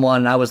needed someone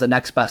and I was the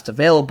next best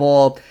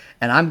available.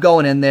 And I'm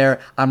going in there.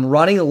 I'm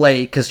running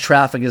late because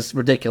traffic is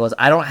ridiculous.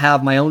 I don't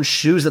have my own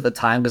shoes at the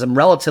time because I'm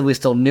relatively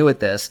still new at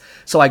this.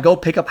 So I go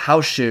pick up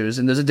house shoes,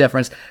 and there's a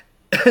difference.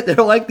 They're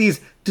like these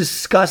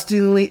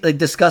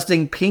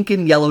disgusting pink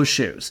and yellow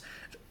shoes.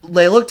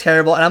 They look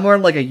terrible, and I'm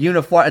wearing like a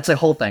uniform. It's a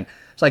whole thing.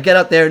 So I get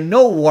up there,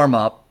 no warm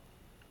up,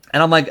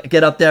 and I'm like,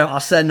 get up there. I'll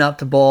setting up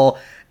to bowl,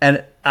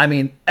 and I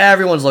mean,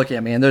 everyone's looking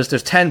at me, and there's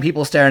 10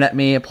 people staring at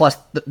me, and plus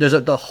there's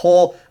the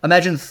whole,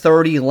 imagine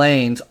 30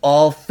 lanes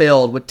all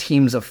filled with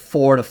teams of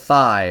 4 to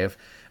 5,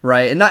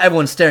 right? And not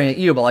everyone's staring at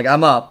you, but like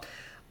I'm up.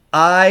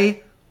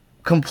 I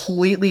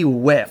completely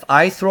whiff.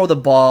 I throw the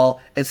ball,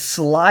 it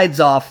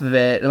slides off of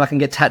it, and I can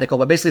get technical,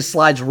 but basically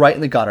slides right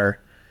in the gutter,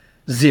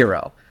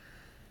 0.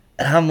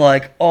 And I'm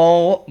like,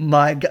 oh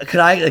my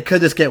God,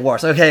 could this get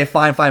worse? Okay,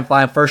 fine.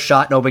 First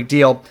shot, no big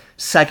deal.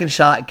 Second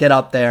shot, get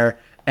up there,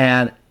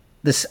 and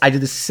I did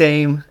the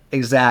same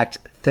exact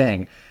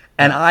thing.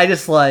 And I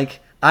just like,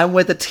 I'm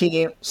with the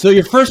team. So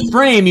your first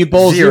frame, you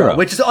bowl 0,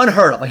 which is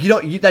unheard of. Like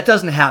that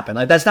doesn't happen.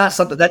 Like that's not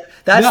something that's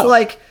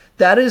No.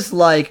 That is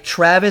like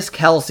Travis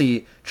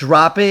Kelce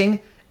dropping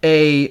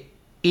a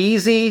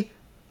easy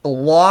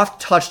loft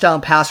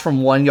touchdown pass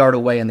from 1 yard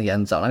away in the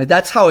end zone. I mean,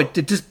 that's how it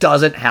just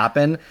doesn't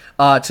happen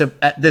at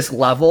this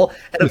level.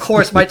 And of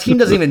course, my team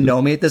doesn't even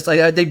know me at this.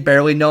 Like, they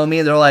barely know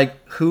me. They're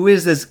like, who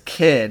is this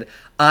kid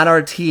on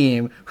our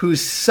team who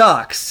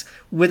sucks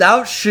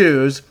without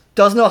shoes,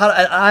 doesn't know how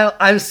to,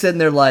 I'm sitting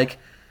there like,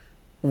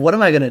 what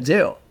am I going to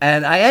do?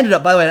 And I ended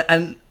up, by the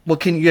way,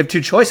 you have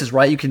 2 choices,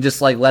 right? You can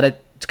just like let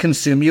it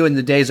consume you and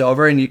the day's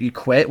over and you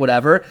quit,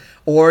 whatever.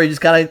 Or you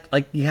just gotta,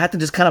 like, you have to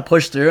just kind of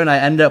push through. And I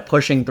ended up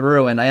pushing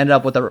through and I ended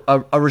up with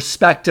a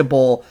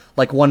respectable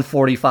like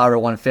 145 or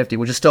 150,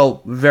 which is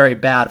still very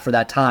bad for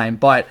that time.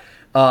 But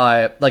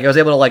like I was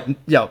able to like,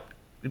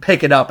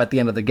 pick it up at the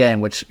end of the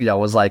game, which,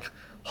 was like,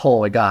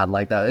 holy God,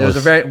 like that. It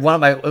was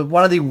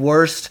one of the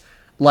worst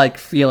like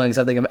feelings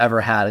I think I've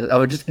ever had. I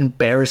was just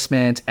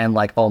embarrassment and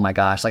like, oh my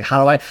gosh, like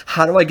how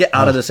do I get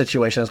out of this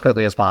situation as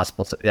quickly as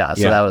possible? So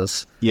that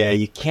was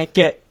you can't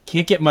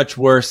get much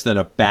worse than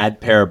a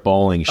bad pair of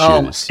bowling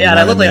shoes. And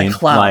I looked like a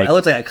clown. I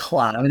looked like a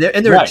clown. I mean,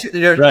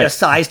 they're a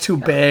size too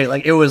big.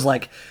 Like it was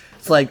like,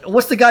 it's like,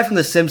 what's the guy from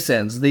The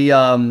Simpsons?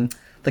 The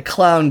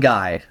clown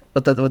guy.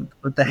 With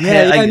the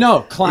head. Yeah, I know.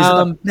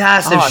 Clown.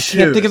 Massive shoes.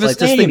 I can't think of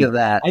his name. Just think of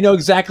that. I know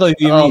exactly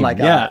what you mean. Oh my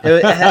God.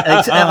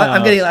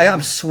 Yeah.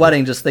 I'm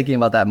sweating just thinking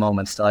about that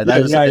moment still. It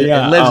lives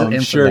in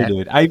infamy. Sure,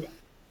 dude.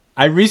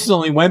 I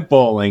recently went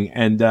bowling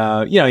and,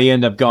 you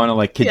end up going to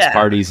like kids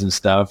parties and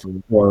stuff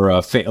or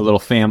a little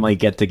family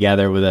get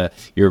together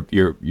with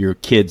your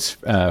kids'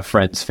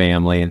 friends'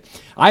 family. And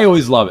I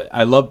always love it.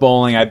 I love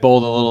bowling. I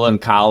bowled a little in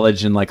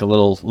college in like a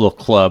little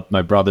club.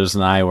 My brothers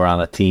and I were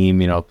on a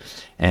team,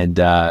 and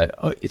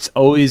it's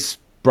always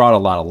brought a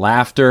lot of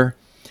laughter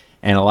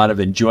and a lot of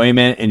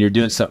enjoyment, and you're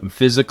doing something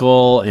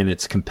physical and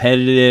it's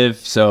competitive.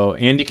 So,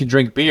 and you can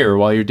drink beer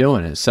while you're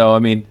doing it. So, I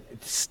mean,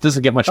 it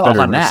doesn't get much better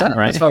than that,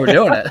 right? That's why we're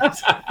doing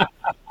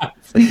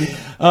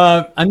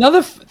it.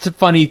 Another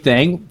funny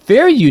thing,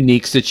 very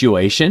unique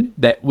situation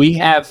that we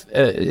have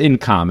in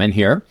common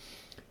here.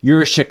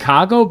 You're a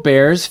Chicago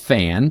Bears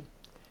fan,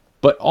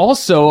 but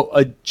also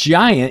a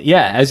giant,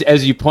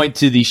 as you point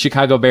to the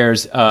Chicago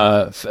Bears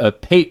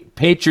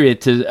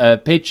patriotic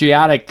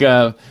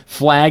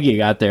flag you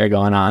got there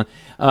going on.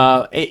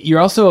 You're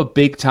also a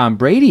big Tom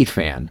Brady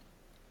fan.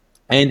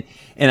 And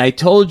I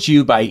told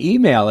you by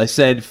email, I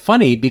said,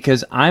 funny,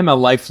 because I'm a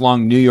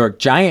lifelong New York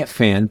Giant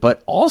fan,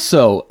 but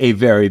also a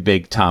very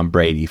big Tom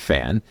Brady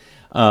fan,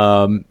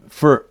 I'm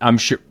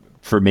sure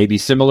for maybe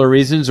similar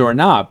reasons or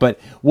not. But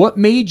what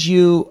made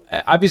you,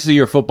 obviously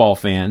you're a football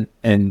fan,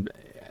 and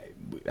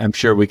I'm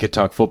sure we could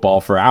talk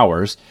football for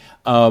hours.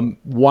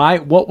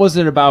 What was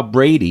it about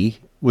Brady?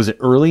 Was it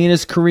early in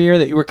his career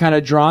that you were kind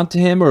of drawn to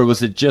him, or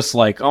was it just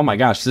like, oh my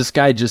gosh, this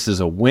guy just is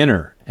a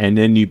winner and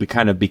then you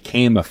kind of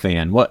became a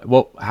fan.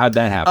 How'd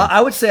that happen?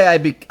 I would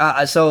say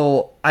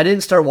so I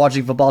didn't start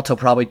watching football till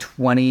probably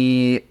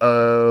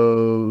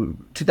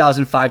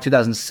 2005,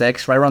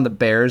 2006, right around the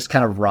Bears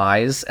kind of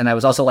rise. And I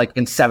was also like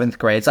in 7th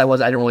grade, so I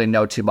didn't really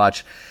know too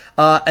much.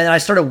 And I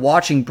started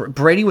watching.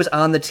 Brady was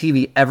on the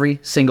TV every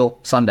single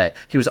Sunday.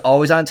 He was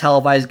always on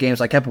televised games.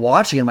 So I kept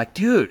watching. I'm like,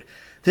 dude,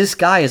 this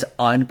guy is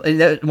one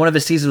of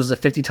his seasons was a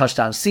 50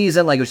 touchdown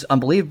season. Like, it was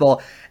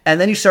unbelievable.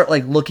 And then you start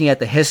like looking at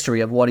the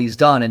history of what he's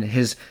done and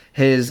his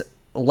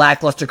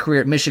lackluster career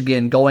at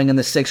Michigan, going in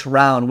the 6th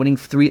round, winning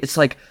 3. It's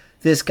like,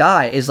 this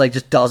guy is like,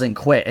 just doesn't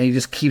quit, and he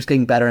just keeps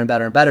getting better and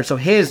better and better. So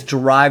his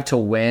drive to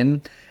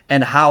win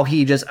and how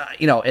he just,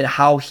 and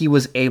how he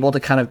was able to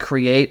kind of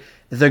create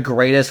the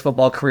greatest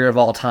football career of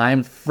all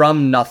time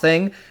from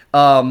nothing,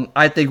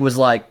 I think was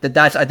like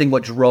that's I think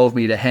what drove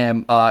me to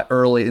him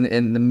early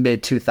in the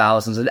mid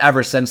 2000s, and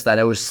ever since that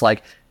it was just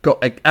like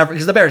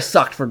because the Bears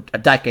sucked for a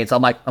decade, so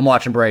I'm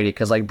watching Brady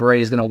because like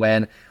Brady's gonna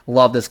win.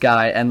 Love this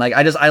guy, and like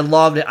I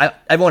loved it.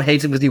 Everyone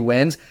hates him because he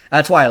wins.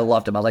 That's why I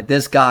loved him. I was like,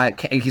 this guy,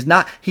 he's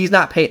not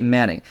Peyton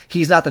Manning.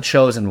 He's not the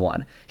chosen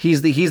one.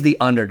 He's the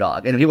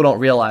underdog, and people don't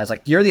realize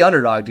like you're the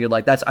underdog, dude.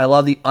 Like I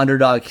love the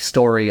underdog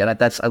story, and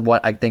that's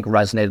what I think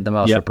resonated the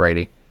most with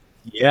Brady.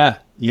 Yeah.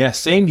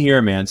 Same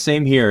here, man.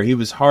 Same here. He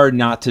was hard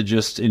not to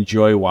just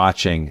enjoy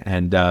watching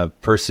and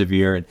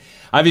persevere. And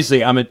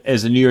obviously,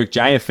 as a New York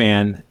Giant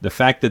fan, the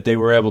fact that they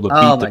were able to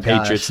beat the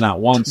Patriots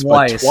not once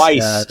but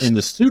twice in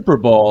the Super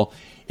Bowl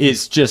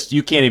is just,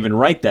 you can't even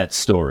write that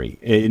story.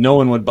 No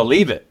one would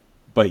believe it.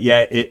 But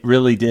yet it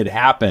really did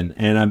happen,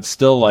 and I'm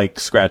still like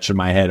scratching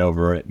my head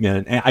over it,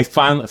 man. And I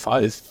finally,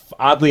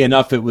 oddly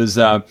enough, it was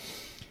a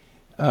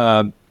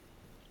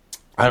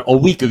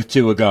week or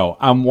two ago.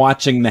 I'm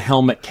watching the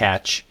helmet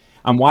catch.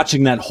 I'm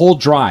watching that whole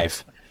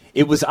drive.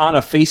 It was on a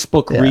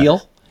Facebook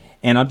reel,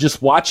 and I'm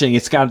just watching.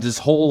 It's got this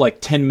whole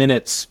like 10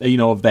 minutes,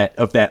 of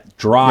that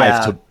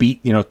drive to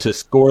beat, to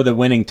score the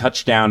winning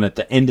touchdown at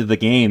the end of the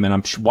game. And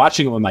I'm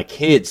watching it with my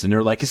kids, and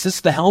they're like, "Is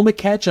this the helmet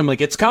catch?" I'm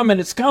like, "It's coming,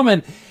 it's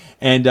coming."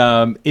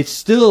 And it's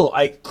still,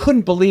 I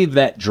couldn't believe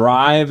that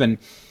drive.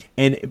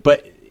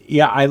 But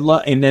yeah, I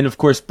love. And then of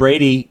course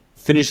Brady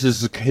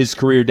finishes his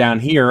career down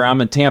here.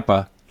 I'm in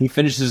Tampa. He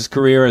finishes his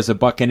career as a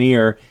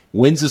Buccaneer,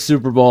 wins the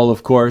Super Bowl,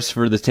 of course,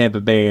 for the Tampa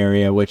Bay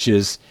area, which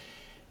is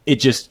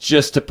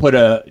just to put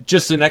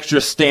an extra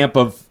stamp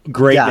of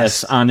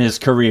greatness on his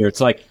career.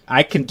 It's like,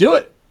 I can do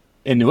it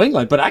in New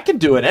England, but I can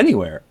do it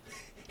anywhere.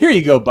 Here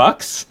you go,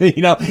 Bucks.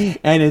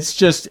 And it's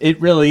just,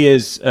 it really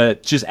is,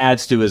 just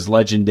adds to his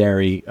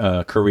legendary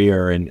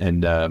career,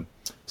 and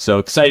so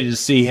excited to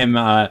see him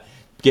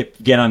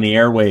get on the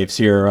airwaves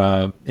here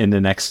in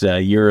the next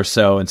year or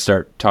so and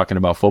start talking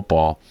about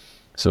football.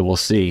 So we'll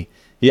see.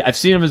 Yeah, I've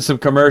seen him in some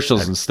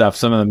commercials and stuff.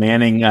 Some of the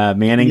Manning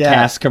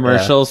cast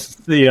commercials.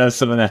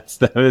 Some of that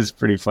stuff is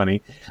pretty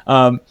funny.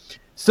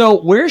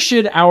 So where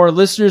should our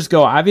listeners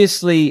go?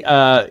 Obviously,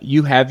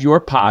 you have your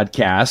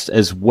podcast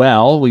as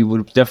well. We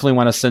would definitely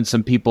want to send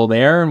some people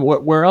there. And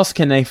where else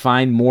can they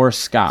find more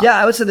Scott? Yeah,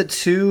 I would say the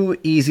 2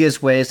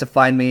 easiest ways to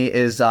find me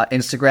is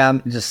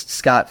Instagram, just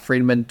Scott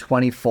Friedman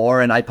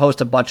 24, and I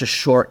post a bunch of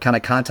short kind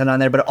of content on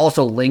there, but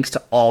also links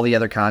to all the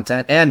other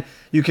content. And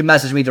you can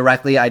message me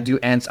directly. I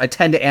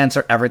tend to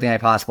answer everything I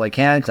possibly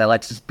can because I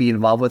like to just be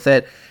involved with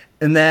it.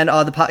 And then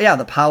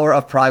the Power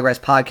of Progress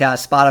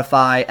podcast,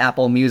 Spotify,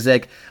 Apple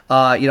Music,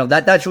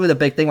 that's really the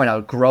big thing right now.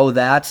 Grow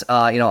that.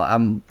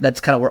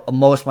 That's kind of where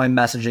most of my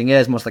messaging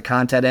is, most of the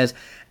content is.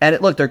 And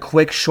look, they're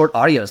quick, short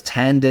audios,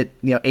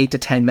 8 to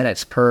 10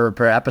 minutes per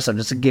episode,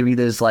 just to give you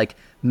this like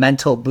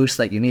mental boost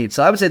that you need.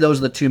 So I would say those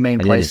are the 2 main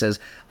places.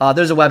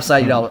 There's a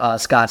website,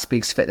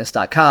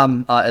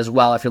 scottspeaksfitness.com as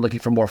well, if you're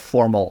looking for more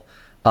formal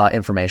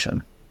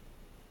information.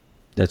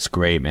 That's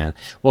great, man.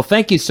 Well,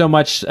 thank you so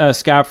much,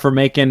 Scott, for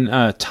making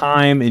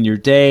time in your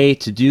day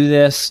to do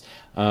this.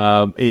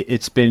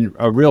 It's been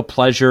a real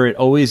pleasure. It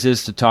always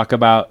is to talk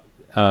about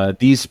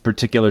these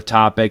particular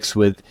topics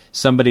with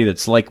somebody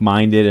that's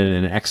like-minded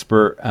and an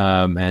expert.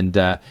 And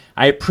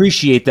I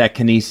appreciate that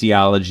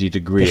kinesiology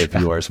degree of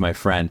yours, my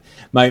friend.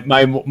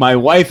 My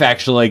wife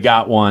actually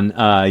got one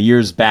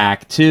years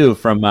back too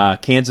from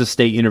Kansas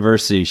State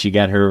University. She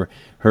got her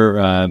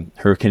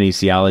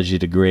kinesiology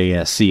degree,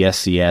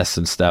 CSCS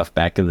and stuff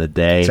back in the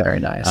day. Very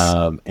nice.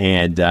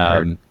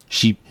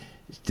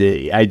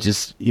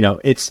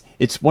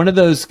 It's one of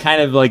those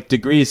kind of like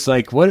degrees,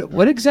 like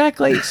what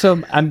exactly?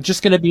 So I'm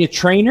just going to be a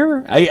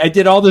trainer. I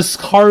did all this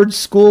hard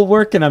school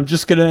work, and I'm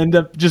just going to end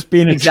up just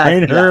being a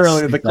trainer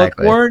or the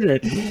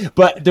clipboard.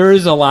 But there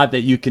is a lot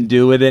that you can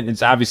do with it.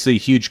 It's obviously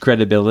huge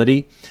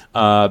credibility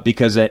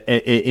because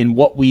in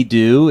what we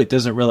do, it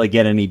doesn't really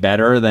get any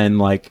better than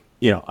like,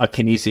 a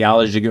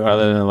kinesiology degree,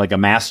 other than like a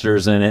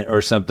master's in it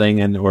or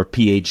something, or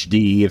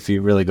PhD if you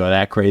really go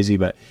that crazy.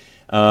 But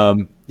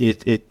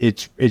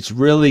it's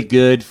really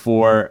good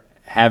for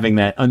having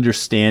that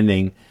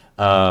understanding,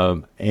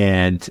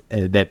 and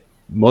that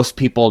most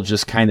people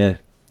just kind of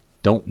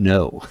don't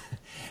know.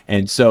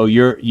 And so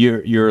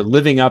you're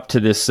living up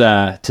to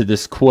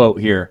this quote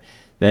here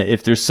that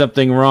if there's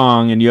something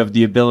wrong and you have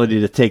the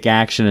ability to take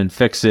action and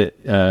fix it,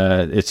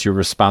 it's your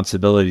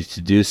responsibility to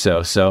do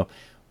so. So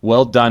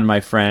well done, my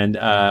friend.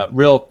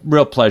 Real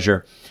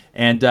pleasure.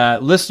 And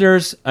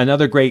listeners,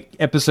 another great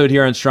episode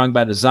here on Strong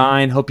by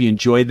Design. Hope you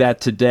enjoyed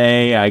that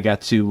today. I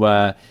got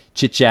to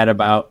chit-chat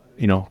about,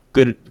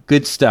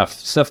 good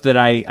stuff that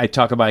I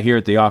talk about here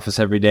at the office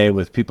every day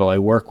with people I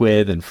work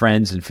with and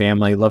friends and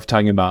family. Love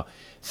talking about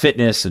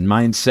fitness and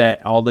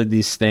mindset, all of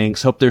these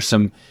things. Hope there's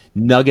some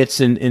nuggets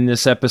in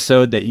this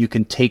episode that you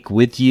can take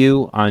with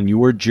you on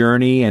your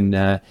journey and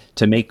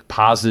to make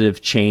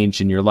positive change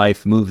in your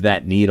life, move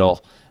that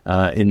needle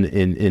in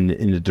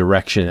the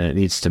direction that it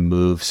needs to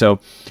move. So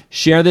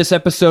share this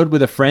episode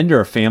with a friend or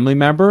a family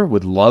member.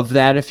 Would love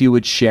that if you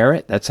would share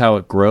it. That's how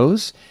it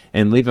grows.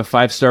 And leave a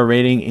 5-star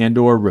rating and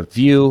or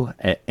review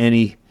at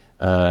any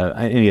of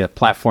the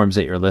platforms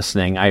that you're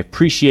listening. I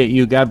appreciate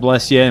you. God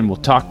bless you, and we'll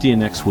talk to you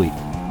next week.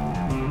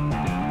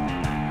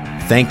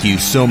 Thank you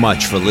so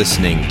much for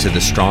listening to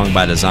the Strong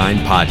by Design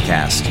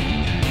podcast.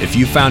 If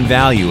you found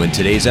value in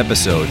today's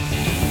episode,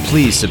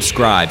 please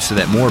subscribe so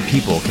that more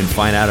people can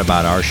find out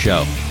about our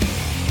show.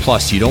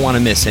 Plus, you don't want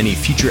to miss any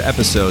future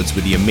episodes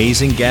with the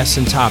amazing guests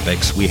and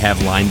topics we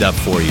have lined up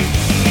for you.